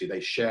party,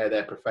 they share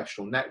their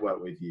professional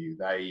network with you,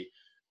 they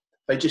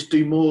just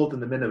do more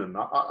than the minimum.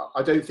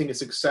 I don't think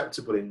it's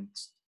acceptable in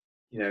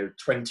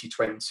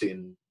 2020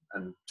 and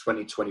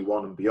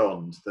 2021 and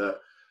beyond that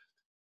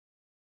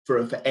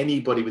for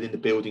anybody within the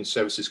building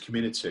services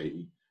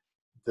community,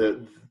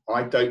 that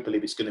I don't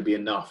believe it's going to be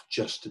enough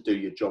just to do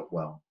your job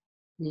well.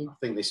 I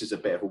think this is a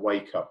bit of a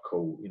wake-up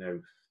call.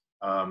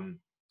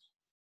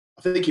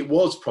 I think it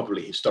was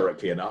probably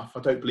historically enough. I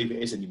don't believe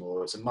it is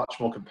anymore. It's a much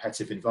more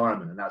competitive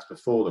environment, and that's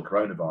before the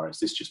coronavirus.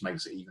 This just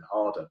makes it even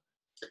harder.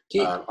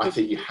 I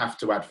think you have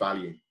to add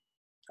value.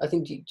 I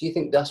think. Do you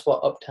think that's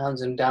what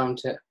upturns and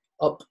downturns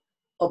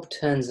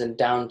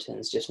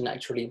just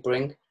naturally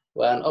bring?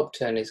 Where an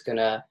upturn is going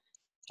to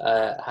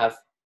have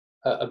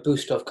a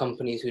boost of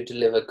companies who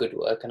deliver good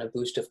work and a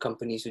boost of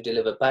companies who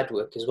deliver bad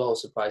work as well,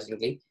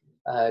 surprisingly,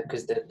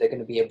 because they're going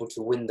to be able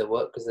to win the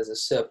work because there's a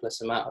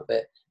surplus amount of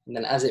it. And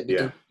then as it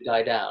begins to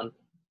die down,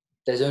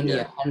 there's only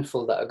a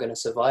handful that are going to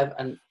survive.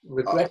 And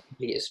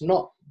regrettably, it's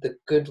not the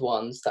good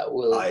ones that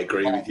will... I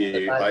agree with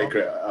you. I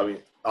agree. I mean,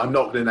 I'm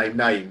not going to name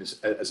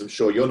names, as I'm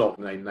sure you're not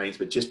going to name names,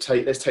 but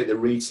let's take the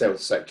retail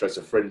sector as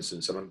a for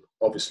instance, and I'm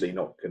obviously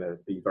not going to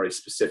be very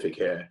specific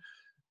here,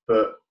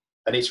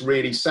 and it's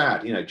really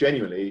sad,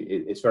 genuinely,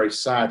 it's very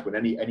sad when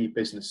any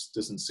business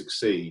doesn't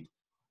succeed.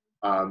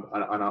 And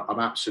I'm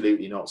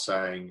absolutely not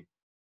saying,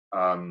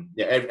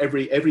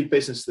 every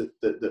business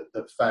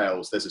that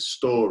fails, there's a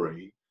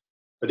story.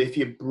 But if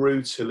you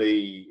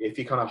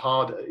kind of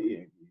hard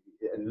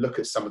and look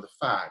at some of the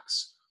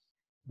facts,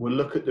 we'll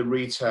look at the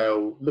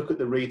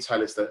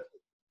retailers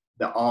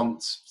that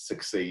aren't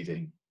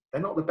succeeding.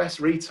 They're not the best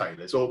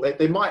retailers, or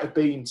they might have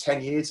been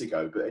 10 years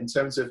ago, but in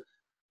terms of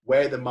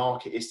where the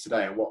market is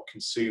today and what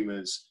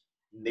consumers'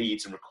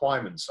 needs and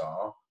requirements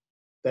are,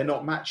 they're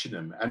not matching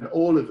them. And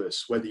all of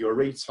us, whether you're a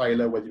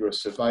retailer, whether you're a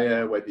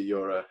surveyor, whether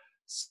you're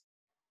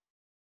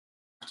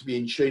have to be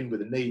in tune with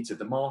the needs of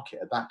the market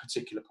at that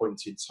particular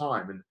point in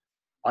time. And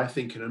I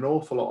think in an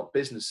awful lot of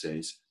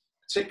businesses,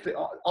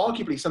 particularly,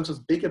 arguably sometimes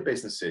bigger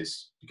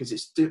businesses, because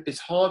it's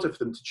harder for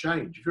them to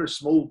change. If you're a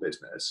small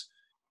business,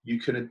 you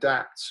can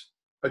adapt.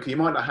 Okay, you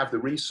might not have the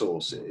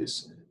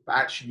resources, but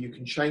actually you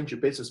can change your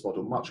business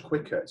model much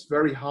quicker. It's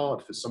very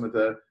hard for some of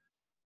the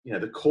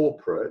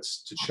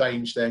corporates to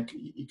change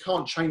you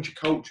can't change a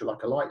culture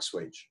like a light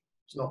switch.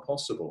 It's not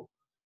possible.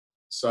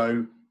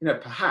 So,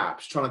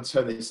 perhaps trying to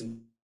turn this into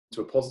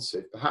a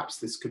positive, perhaps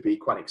this could be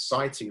quite an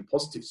exciting and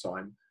positive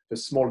sign for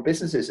smaller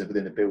businesses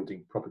within the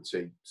building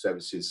property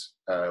services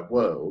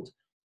world.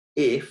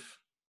 If,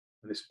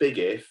 and it's big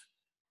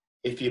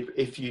if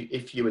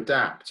you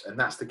adapt, and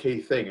that's the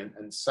key thing.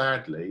 And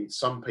sadly,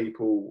 some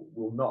people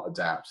will not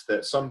adapt.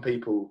 That some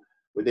people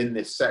within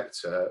this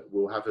sector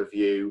will have a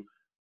view,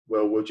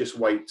 well, we'll just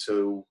wait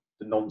till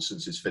the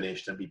nonsense is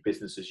finished and be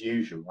business as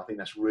usual. I think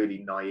that's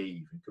really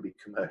naive. It could be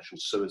commercial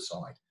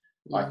suicide.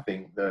 I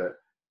think that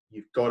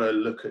you've got to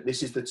look at,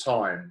 this is the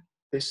time,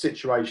 this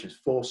situation is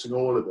forcing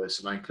all of us,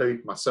 and I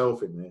include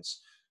myself in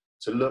this,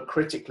 to look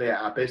critically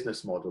at our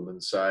business model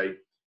and say,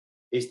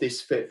 is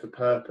this fit for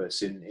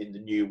purpose in the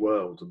new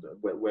world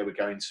where we're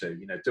going to?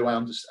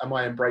 Am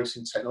I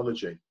embracing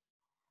technology?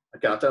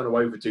 Again, I don't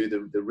want to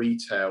overdo the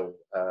retail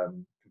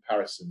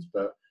comparisons,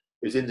 but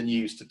it was in the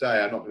news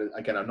today. I'm not going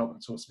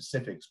to talk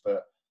specifics,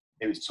 but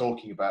it was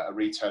talking about a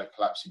retailer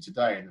collapsing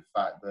today, and the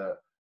fact that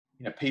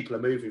people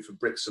are moving from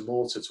bricks and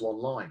mortar to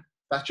online.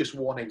 That's just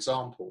one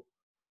example.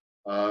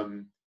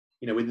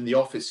 Within the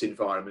office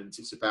environment,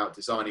 it's about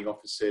designing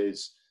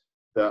offices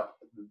that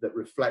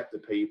reflect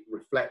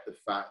the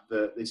fact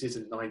that this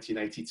isn't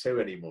 1982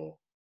 anymore.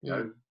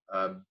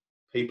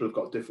 People have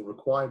got different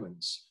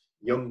requirements.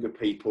 Younger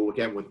people,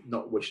 again, we're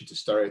not wishing to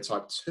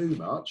stereotype too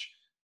much,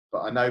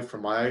 but I know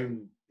from my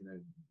own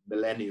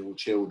millennial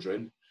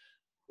children,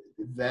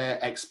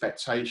 their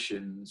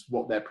expectations,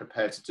 what they're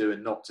prepared to do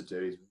and not to do,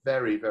 is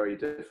very, very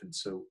different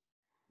to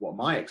what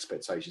my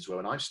expectations were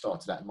when I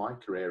started out my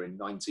career in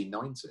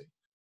 1990.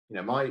 You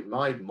know,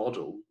 my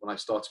model when I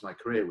started my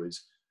career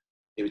was,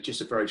 it was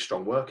just a very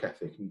strong work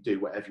ethic, and you do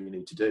whatever you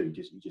need to do.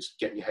 You just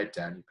get your head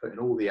down, you put in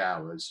all the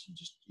hours,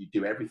 you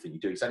do everything, you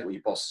do exactly what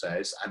your boss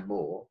says and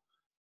more.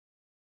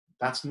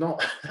 That's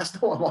not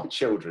what my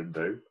children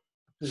do.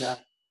 No.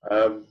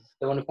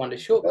 They want to find a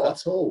shortcut. Not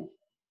at all.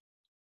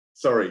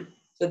 Sorry.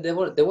 So they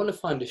want to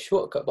find a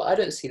shortcut, but I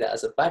don't see that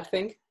as a bad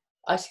thing.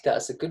 I see that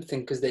as a good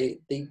thing, because they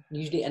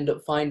usually end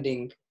up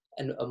finding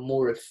a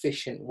more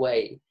efficient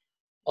way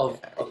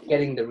of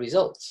getting the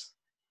results.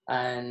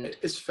 And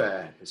it's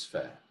fair.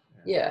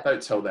 Yeah.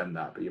 Don't tell them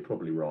that, but you're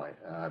probably right.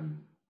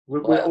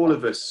 We're all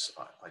of us.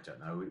 I don't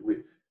know.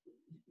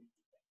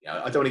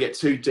 I don't want to get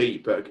too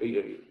deep, but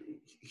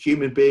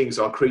human beings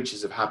are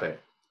creatures of habit,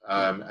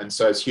 and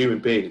so as human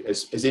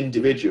beings, as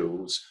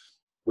individuals,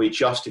 we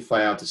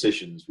justify our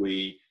decisions.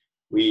 We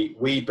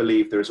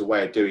believe there is a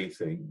way of doing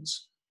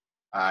things,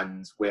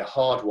 and we're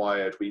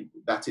hardwired.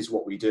 That is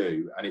what we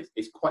do, and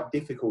it's quite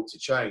difficult to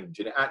change.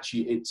 And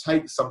it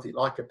takes something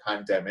like a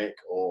pandemic,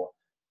 or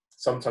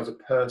sometimes a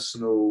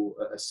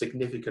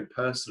significant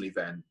personal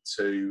event,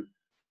 to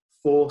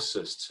force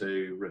us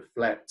to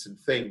reflect and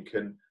think.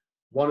 And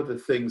one of the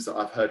things that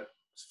I've heard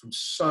from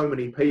so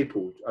many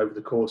people over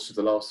the course of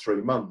the last 3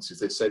 months is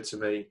they said to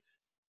me,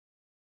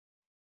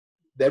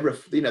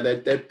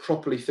 they're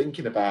properly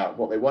thinking about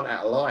what they want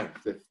out of life.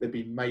 They've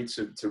been made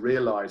to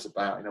realise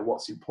about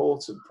what's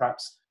important.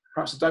 Perhaps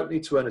they don't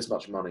need to earn as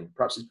much money.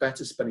 Perhaps it's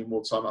better spending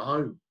more time at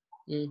home.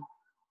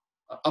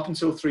 Up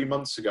until 3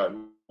 months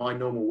ago, my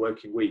normal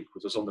working week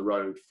was I was on the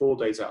road 4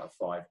 days out of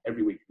 5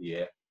 every week of the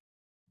year.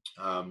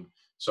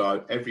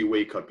 So every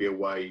week I'd be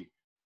away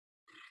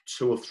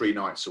 2 or 3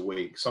 nights a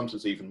week,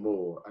 sometimes even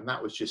more. And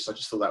I just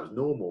thought that was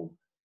normal.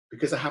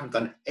 Because I haven't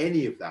done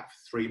any of that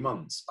for 3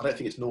 months, I don't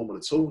think it's normal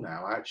at all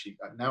now.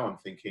 Now I'm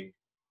thinking,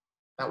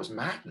 that was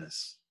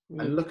madness.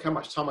 And look how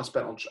much time I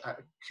spent on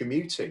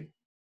commuting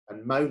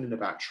and moaning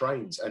about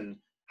trains, and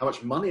how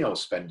much money I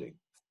was spending.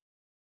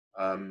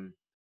 Not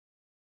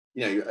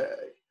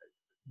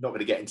going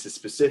to get into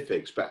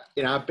specifics, but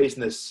in our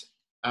business,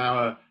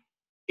 our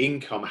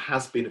income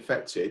has been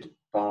affected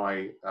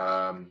by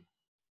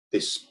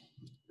this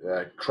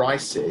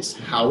crisis.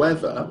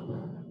 However,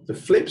 the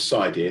flip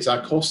side is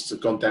our costs have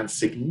gone down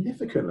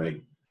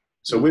significantly.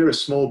 So we're a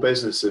small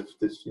business of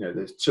there's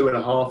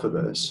 2.5 of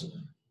us,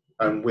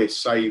 and we're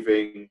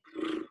saving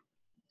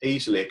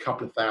easily a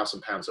couple of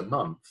 £1,000 a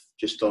month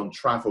just on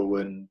travel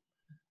and,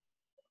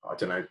 I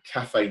don't know,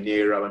 Cafe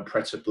Nero and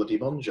Pret a Bloody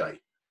Manger.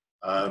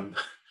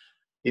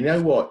 You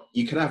know what?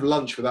 You can have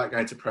lunch without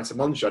going to Pret a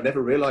Manger. I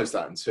never realised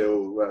that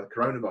until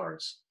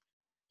coronavirus.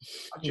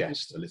 I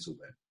jest a little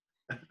bit.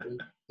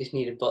 Just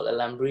need a bottle of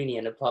Lambrini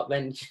and a park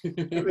bench.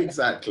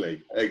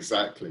 Exactly,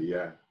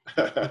 yeah.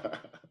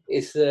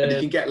 It's and you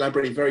can get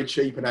Lambrini very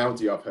cheap in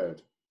Aldi, I've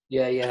heard.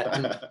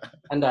 Yeah,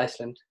 and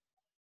Iceland.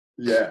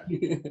 Yeah.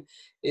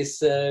 It's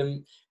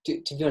to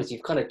be honest,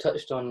 you've kind of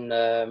touched on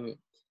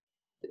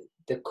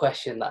the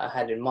question that I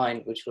had in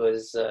mind, which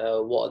was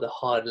what are the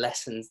hard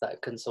lessons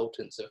that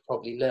consultants have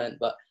probably learned.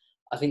 But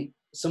I think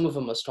some of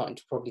them are starting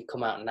to probably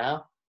come out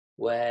now,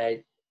 where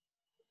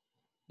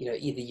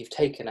either you've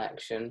taken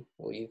action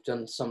or you've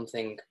done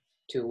something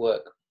to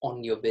work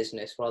on your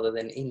business rather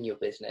than in your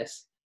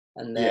business,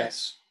 and then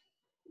yes,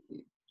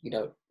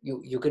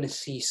 you're going to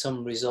see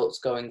some results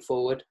going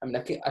forward. I mean,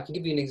 I can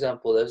give you an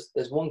example.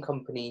 There's one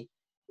company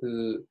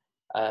who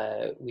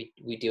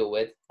we deal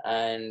with,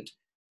 and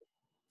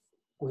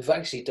we've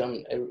actually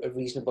done a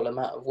reasonable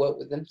amount of work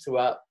with them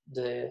throughout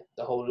the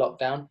whole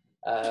lockdown,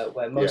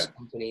 where most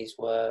companies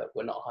were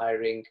not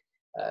hiring,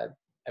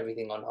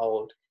 everything on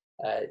hold.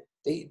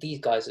 These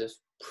guys have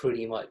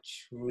pretty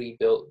much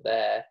rebuilt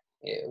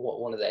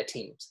one of their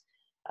teams,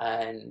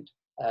 and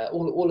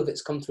all of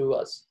it's come through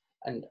us.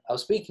 And I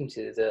was speaking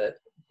to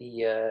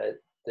the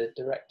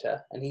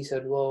director, and he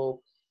said,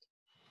 "Well,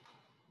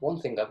 one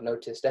thing I've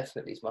noticed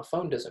definitely is my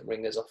phone doesn't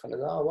ring as often." I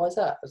was like, "Oh, why is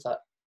that?" I was like,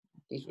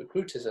 "These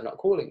recruiters are not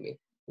calling me." I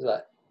was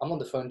like, "I'm on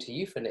the phone to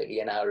you for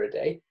nearly an hour a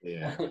day."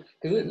 Yeah.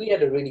 Because we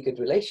had a really good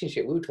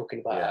relationship. We were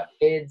talking about our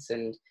kids,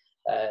 and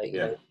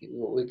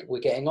we're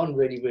getting on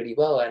really, really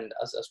well. And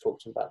I was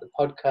talking about the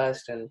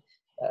podcast, and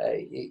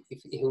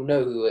he'll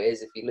know who it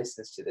is if he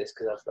listens to this,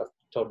 because I've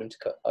told him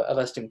I've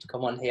asked him to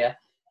come on here,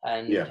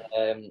 and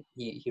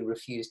he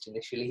refused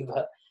initially,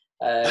 but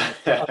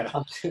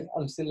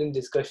I'm still in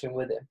discussion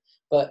with him.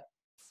 But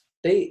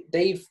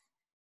they've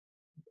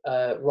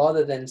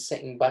rather than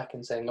sitting back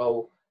and saying,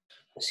 "Oh,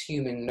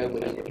 assuming no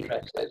one is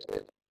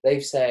interested,"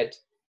 they've said,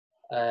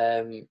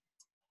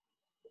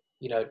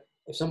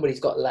 if somebody's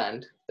got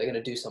land, they're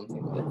going to do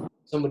something with it.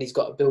 If somebody's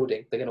got a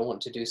building, they're going to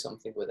want to do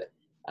something with it.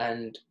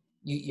 And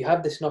you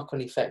have this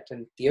knock-on effect.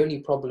 And the only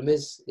problem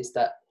isn't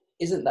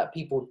that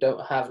people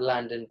don't have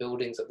land and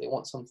buildings that they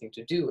want something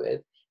to do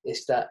with.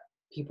 It's that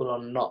people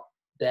are not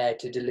there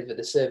to deliver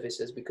the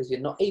services because you're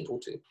not able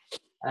to.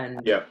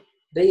 And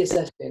they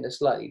assessed it in a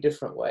slightly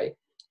different way.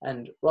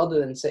 And rather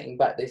than sitting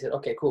back, they said,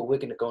 "Okay, cool, we're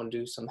going to go and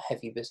do some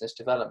heavy business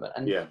development."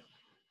 And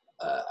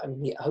I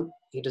mean, I hope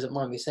he doesn't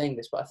mind me saying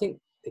this, but I think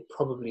they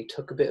probably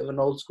took a bit of an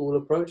old school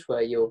approach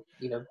where you're,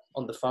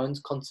 on the phones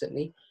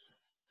constantly,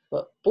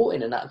 but brought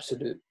in an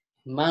absolute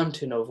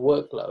mountain of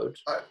workload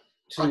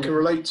I can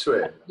relate to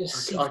it.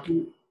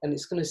 And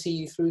it's going to see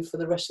you through for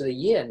the rest of the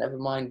year, never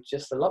mind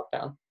just the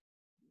lockdown.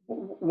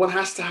 One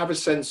has to have a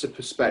sense of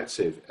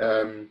perspective.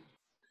 I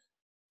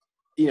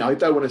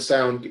don't want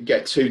to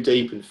get too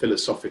deep and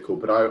philosophical,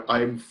 but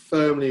I am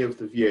firmly of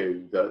the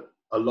view that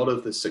a lot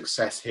of the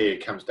success here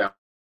comes down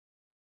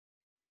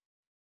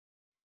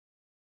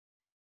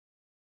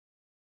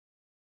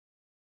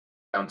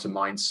to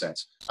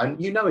mindset. And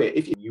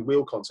if you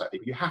will contact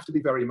people, you have to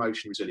be very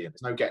emotionally resilient.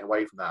 There's no getting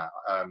away from that.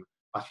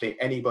 I think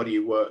anybody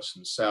who works for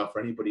themselves,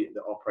 or anybody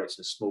that operates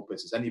in a small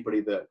business,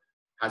 anybody that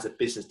has a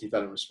business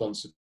development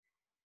responsibility,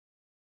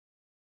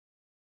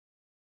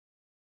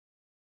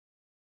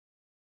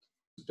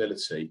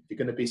 if you're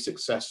going to be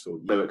successful,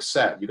 you're going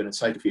to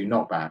take a few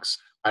knockbacks,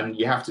 and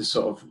you have to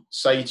sort of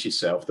say to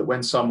yourself that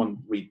when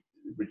someone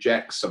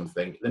rejects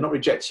something, they're not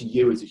rejecting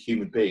you as a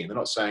human being. They're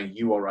not saying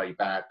you are a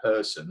bad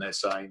person. They're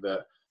saying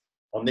that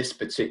on this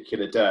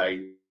particular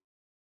day,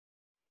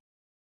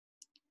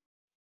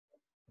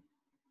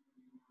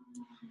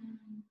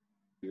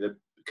 the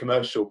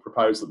commercial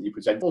proposal that you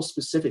present, more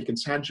specific and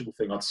tangible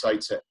thing I'd say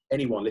to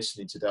anyone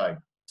listening today: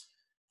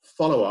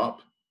 follow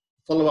up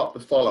the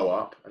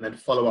follow-up, and then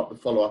follow up the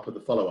follow-up of the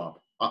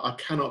follow-up. I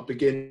cannot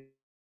begin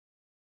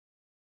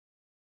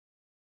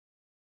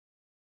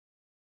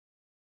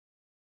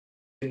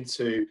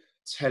to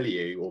tell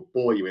you or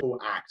bore you with the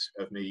whole act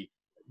of me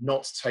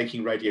not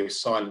taking radio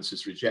silence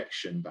as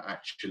rejection, but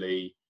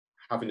actually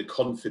having the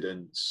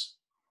confidence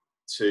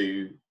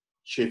to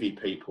chivvy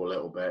people a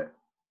little bit.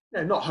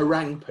 Not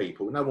harangue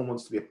people. No one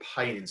wants to be a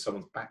pain in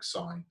someone's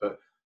backside, but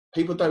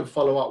people don't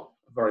follow up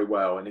very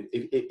well. And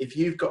if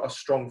you've got a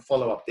strong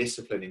follow-up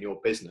discipline in your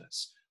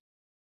business,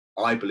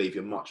 I believe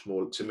you're much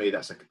more. To me,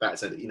 that's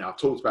I've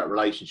talked about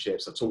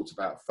relationships. I've talked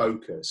about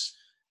focus.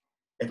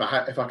 If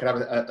I could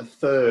have a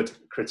third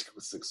critical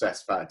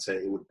success factor,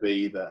 it would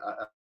be that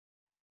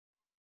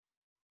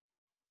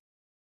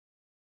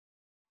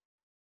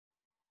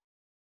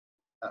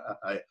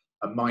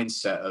a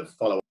mindset of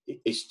follow-up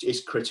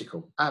is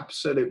critical,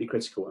 absolutely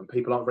critical, and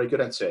people aren't very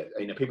good at it.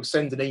 People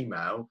send an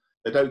email,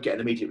 they don't get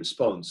an immediate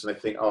response, and they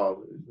think,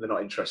 oh, they're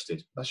not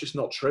interested. That's just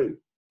not true.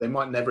 They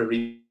might never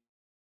even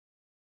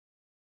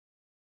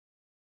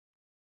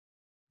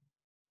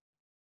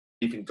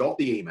got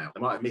the email.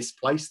 They might have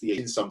misplaced the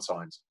email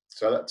sometimes.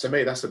 So to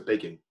me, that's a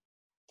biggie.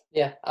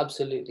 Yeah,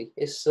 absolutely.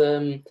 It's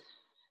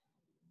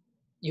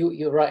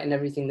you're right in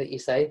everything that you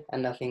say,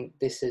 and I think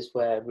this is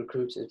where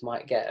recruiters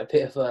might get a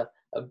bit of a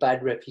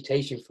bad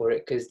reputation for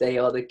it, because they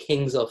are the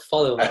kings of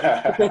follow-up.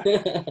 but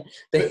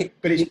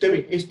it's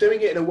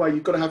doing it in a way,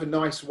 you've got to have a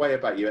nice way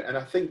about you. And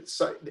I think,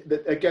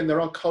 again, there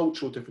are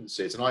cultural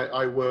differences. And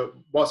I work,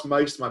 whilst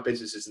most of my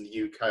business is in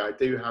the UK, I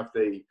do have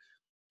the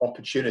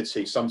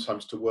opportunity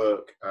sometimes to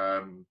work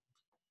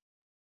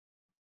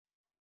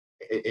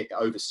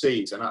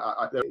overseas. And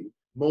I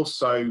more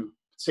so,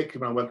 particularly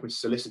when I'm working with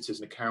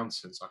solicitors and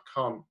accountants, I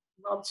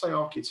would say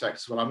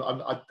architects.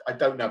 Well, I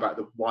don't know about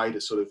the wider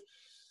sort of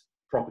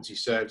property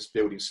service,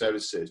 building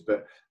services,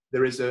 but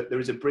there is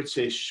a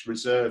British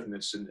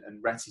reservedness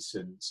and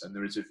reticence, and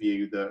there is a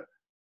view that,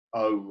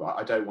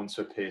 I don't want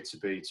to appear to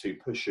be too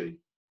pushy.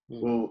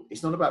 Well,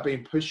 it's not about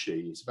being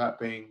pushy, it's about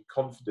being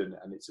confident,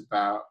 and it's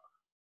about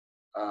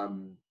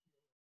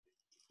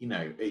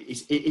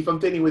if I'm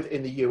dealing with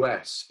in the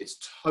US, it's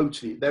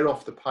totally, they're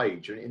off the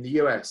page, and in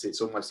the US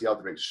it's almost the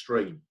other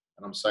extreme,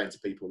 and I'm saying to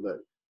people,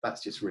 look,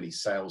 that's just really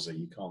salesy.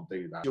 You can't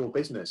do that. It's your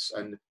business.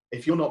 And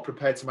if you're not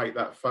prepared to make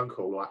that phone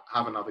call or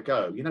have another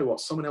go, you know what?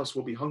 Someone else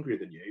will be hungrier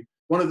than you.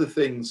 One of the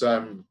things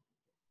I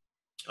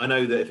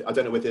know that, I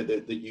don't know whether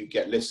that you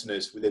get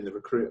listeners within the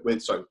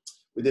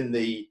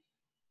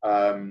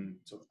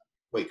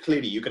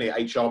clearly you're going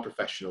to get HR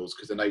professionals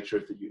because of the nature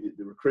of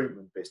the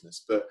recruitment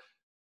business. But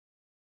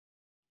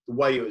the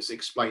way it was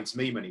explained to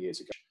me many years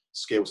ago,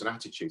 skills and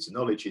attitudes. And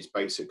knowledge is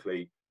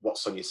basically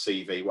what's on your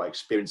CV, what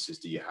experiences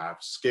do you have.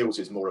 Skills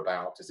is more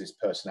about, does this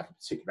person have a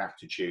particular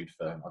aptitude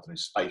for,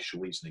 spatial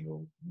reasoning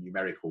or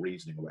numerical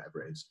reasoning or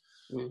whatever it is.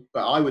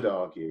 But I would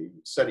argue,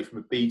 certainly from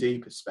a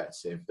BD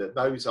perspective, that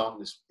those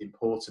aren't as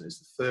important as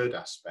the third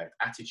aspect,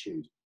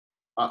 attitude.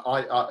 When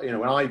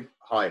I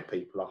hire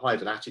people, I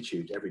hired an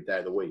attitude every day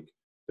of the week.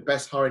 The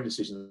best hiring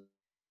decisions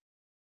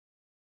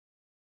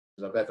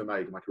I've ever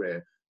made in my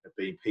career have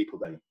been people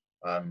that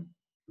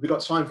we've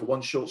got time for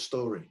one short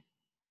story.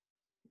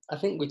 I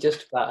think we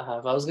just about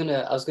have. I was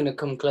gonna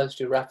come close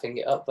to wrapping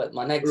it up, but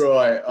my next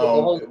right.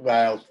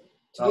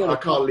 I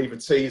can't leave a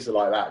teaser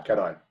like that, can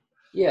I?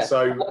 Yeah.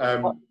 So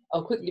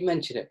I'll quickly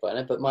mention it,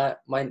 Bernard. But my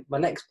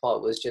next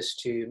part was just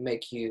to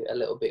make you a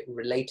little bit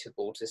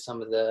relatable to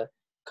some of the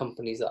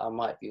companies that I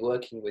might be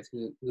working with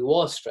who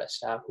are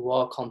stressed out, who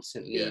are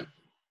constantly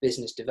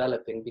business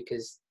developing,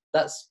 because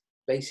that's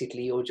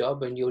basically your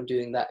job and you're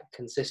doing that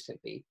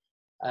consistently.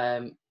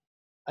 And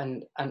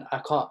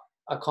I can't,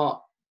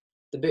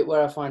 the bit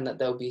where I find that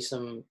there'll be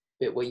some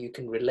bit where you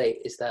can relate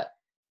is that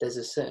there's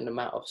a certain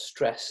amount of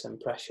stress and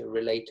pressure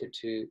related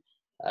to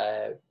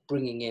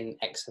bringing in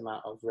X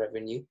amount of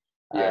revenue.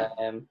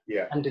 And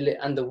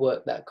the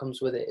work that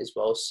comes with it as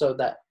well, so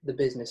that the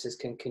businesses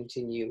can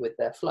continue with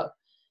their flow.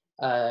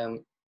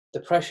 The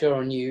pressure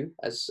on you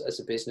as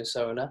a business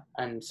owner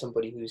and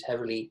somebody who's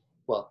heavily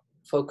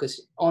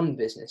focused on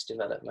business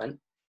development,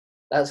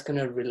 that's going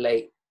to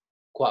relate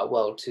quite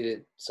well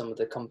to some of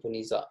the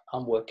companies that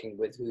I'm working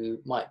with who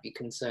might be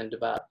concerned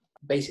about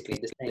basically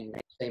the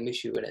same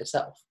issue in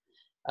itself.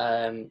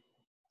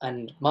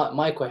 And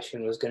my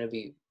question was going to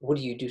be, what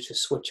do you do to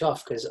switch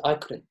off? Because I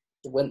couldn't.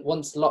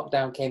 Once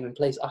lockdown came in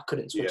place, I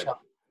couldn't switch off.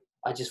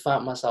 I just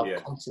found myself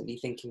constantly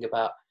thinking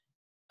about,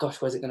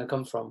 gosh, where's it going to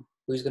come from?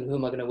 Who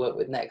am I going to work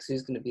with next?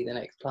 Who's going to be the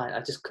next client?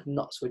 I just could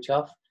not switch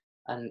off.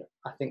 And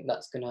I think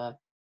that's going to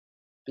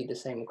be the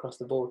same across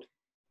the board.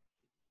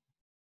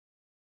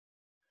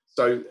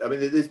 So, I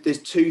mean,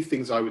 there's two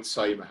things I would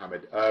say,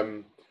 Mohammed.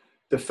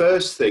 The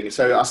first thing,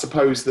 so I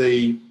suppose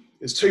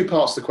there's two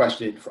parts to the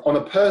question. On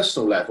a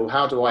personal level,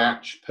 how do I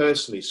actually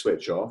personally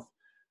switch off?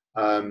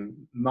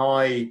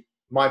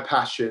 My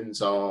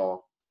passions are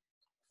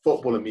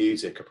football and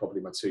music are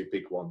probably my two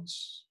big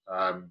ones.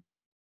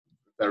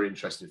 Very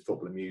interested in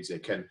football and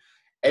music. And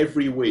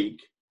every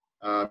week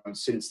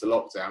since the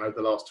lockdown, over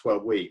the last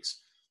 12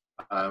 weeks,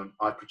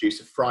 I produce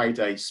a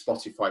Friday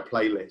Spotify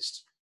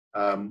playlist,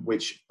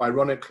 which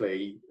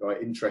ironically, or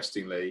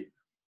interestingly,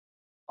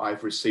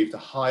 I've received a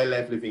high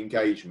level of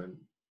engagement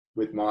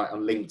with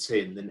on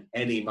LinkedIn than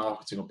any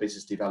marketing or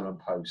business development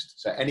post.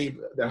 So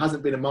there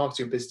hasn't been a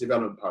marketing or business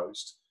development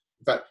post.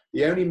 In fact,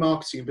 the only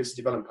marketing and business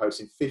development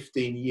post in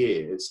 15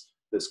 years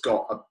that's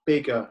got a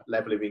bigger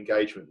level of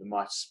engagement than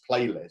my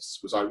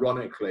playlists was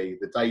ironically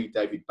the day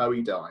David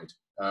Bowie died,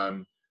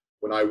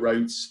 when I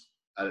wrote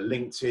a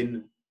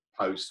LinkedIn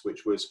post,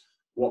 which was,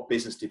 what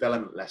business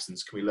development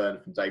lessons can we learn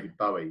from David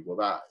Bowie? Well,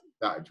 that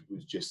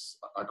was just,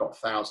 I got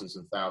thousands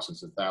and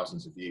thousands and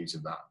thousands of views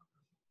of that.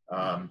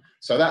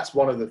 So that's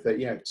one of the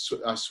things,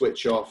 I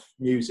switch off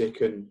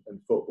music and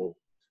football.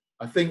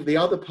 I think the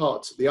other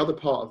part of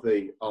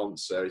the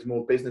answer is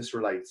more business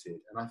related.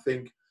 And I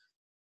think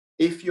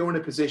if you're in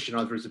a position,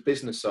 either as a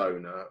business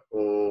owner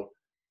or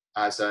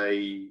as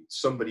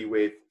somebody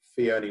with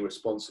fee earning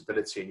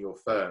responsibility in your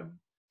firm,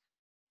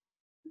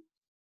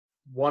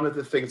 one of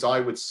the things I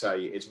would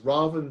say is,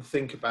 rather than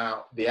think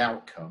about the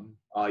outcome,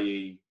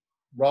 i.e.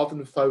 rather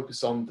than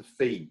focus on the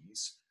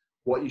fees,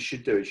 what you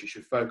should do is you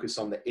should focus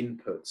on the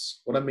inputs.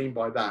 What I mean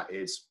by that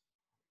is,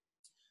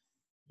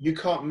 you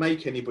can't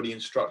make anybody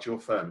instruct your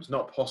firm. It's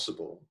not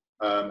possible.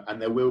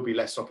 And there will be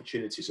less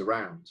opportunities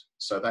around.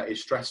 So that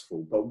is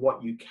stressful. But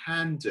what you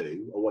can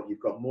do, or what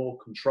you've got more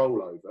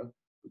control over,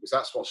 because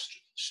that's what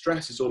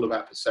stress is all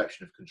about,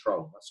 perception of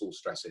control. That's all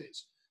stress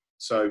is.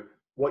 So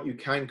what you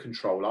can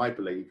control, I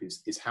believe,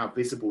 is how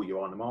visible you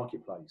are in the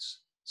marketplace.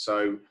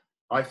 So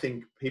I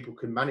think people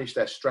can manage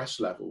their stress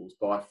levels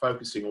by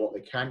focusing on what they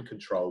can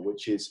control,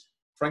 which is,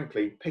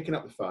 frankly, picking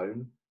up the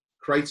phone,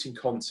 creating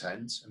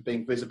content and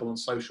being visible on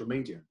social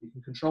media. You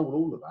can control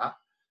all of that.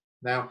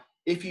 Now,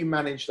 if you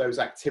manage those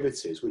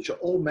activities, which are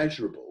all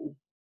measurable,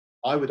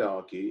 I would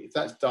argue, if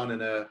that's done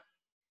in a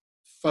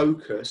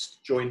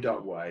focused, joined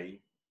up way,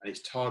 and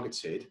it's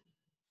targeted,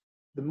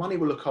 the money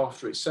will look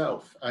after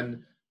itself.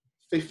 And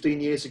 15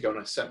 years ago,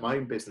 when I set my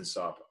own business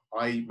up,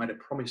 I made a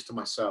promise to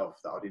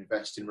myself that I'd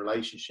invest in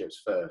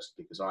relationships first,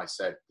 because I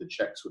said the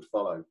checks would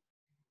follow.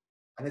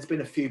 And there's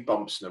been a few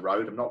bumps in the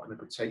road. I'm not going to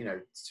pretend,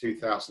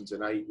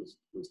 2008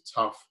 was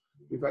tough.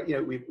 We've had,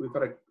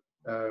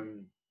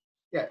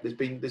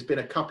 there's been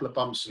a couple of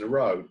bumps in the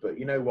road, but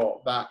you know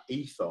what? That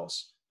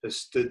ethos has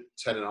stood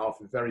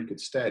 10.5 in very good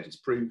stead. It's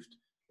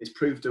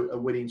proved a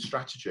winning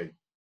strategy.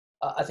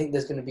 I think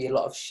there's going to be a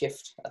lot of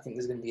shift. I think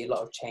there's going to be a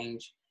lot of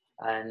change.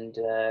 And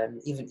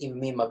even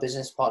me and my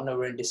business partner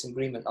were in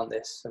disagreement on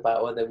this,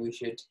 about whether we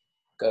should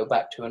go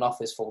back to an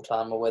office full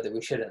time or whether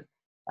we shouldn't.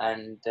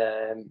 And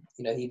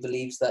he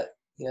believes that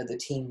the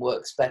team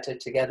works better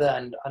together,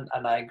 and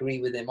I agree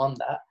with him on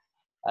that.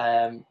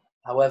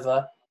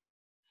 However,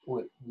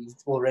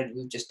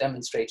 we've just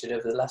demonstrated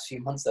over the last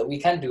few months that we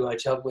can do our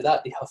job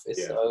without the office.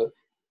 Yeah. So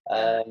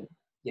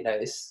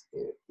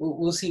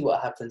we'll see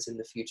what happens in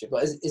the future.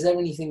 But is there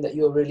anything that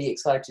you're really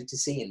excited to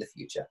see in the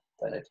future,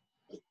 Bernard?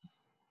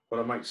 What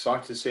I'm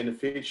excited to see in the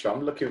future,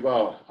 I'm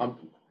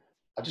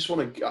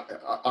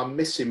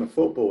missing my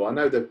football. I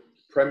know the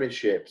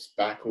Premiership's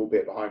back,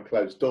 albeit behind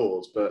closed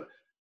doors, but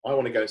I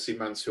want to go see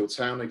Mansfield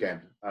Town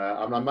again.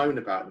 I moan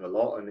about them a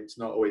lot, and it's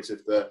not always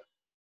of the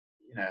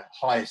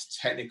highest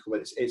technical.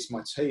 It's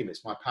my team,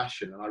 it's my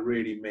passion, and I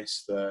really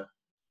miss the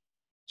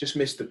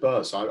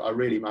buzz.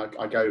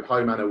 I go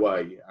home and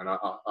away, and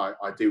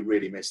I do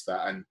really miss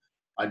that. And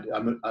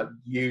I'm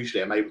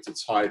able to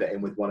tie that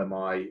in with one of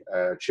my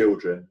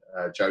children,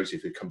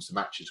 Joseph, who comes to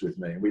matches with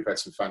me, and we've had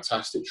some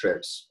fantastic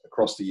trips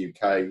across the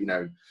UK.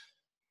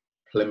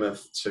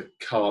 Plymouth to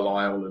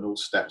Carlisle and all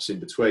steps in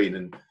between,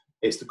 and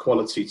it's the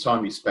quality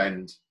time you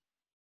spend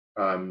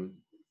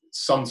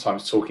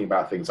sometimes talking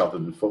about things other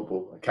than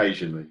football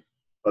occasionally.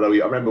 But I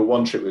remember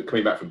one trip we were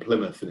coming back from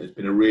Plymouth, and it's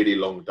been a really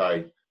long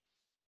day.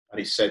 And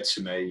he said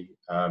to me,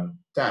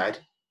 Dad,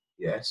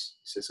 yes,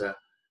 he says,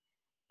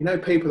 you know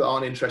people that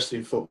aren't interested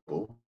in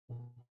football? I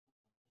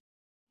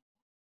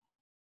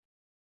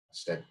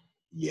said,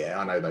 yeah,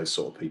 I know those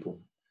sort of people.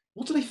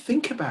 What do they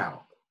think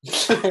about?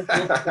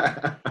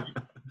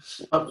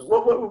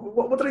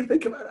 What do they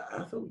think about that?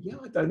 I thought, yeah,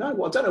 I don't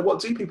know. I don't know.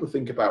 What do people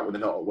think about when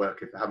they're not at work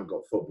if they haven't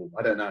got football?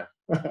 I don't know.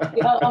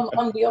 Yeah,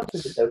 I'm the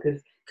opposite though,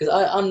 because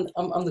I'm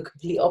the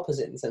complete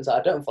opposite in the sense that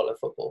I don't follow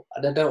football.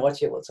 I don't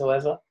watch it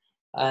whatsoever.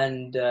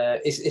 And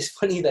it's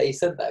funny that you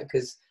said that,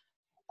 because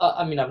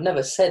I mean, I've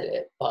never said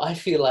it, but I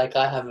feel like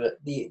I have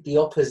the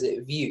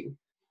opposite view,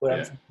 where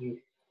I'm thinking,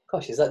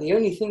 gosh, is that the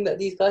only thing that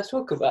these guys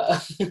talk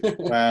about?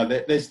 Well,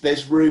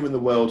 there's room in the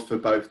world for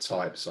both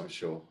types, I'm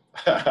sure.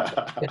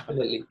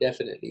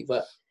 Definitely.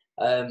 But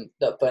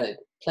look, Bernard,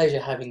 pleasure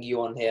having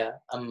you on here.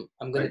 I'm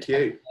going to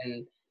tag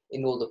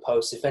in all the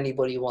posts. If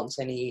anybody wants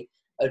any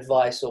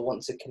advice or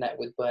wants to connect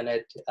with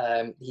Bernard,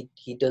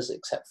 he does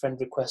accept friend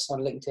requests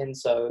on LinkedIn,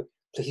 so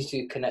please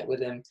do connect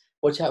with him.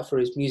 Watch out for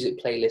his music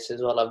playlist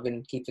as well. I've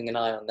been keeping an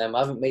eye on them. I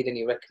haven't made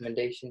any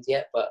recommendations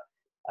yet, but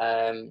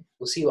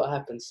we'll see what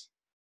happens.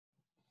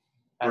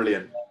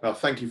 Brilliant. Well,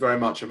 thank you very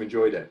much. I've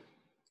enjoyed it.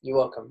 You're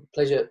welcome.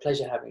 Pleasure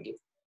having you.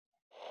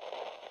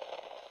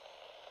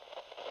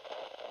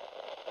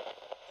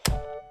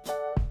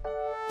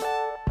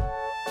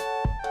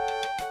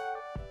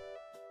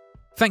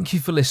 Thank you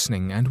for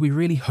listening, and we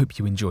really hope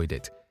you enjoyed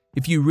it.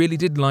 If you really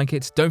did like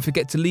it, don't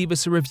forget to leave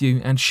us a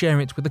review and share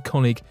it with a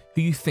colleague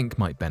who you think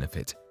might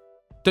benefit.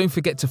 Don't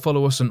forget to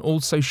follow us on all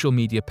social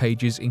media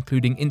pages,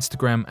 including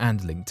Instagram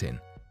and LinkedIn.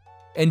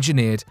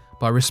 Engineered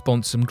by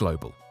Responsum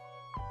Global.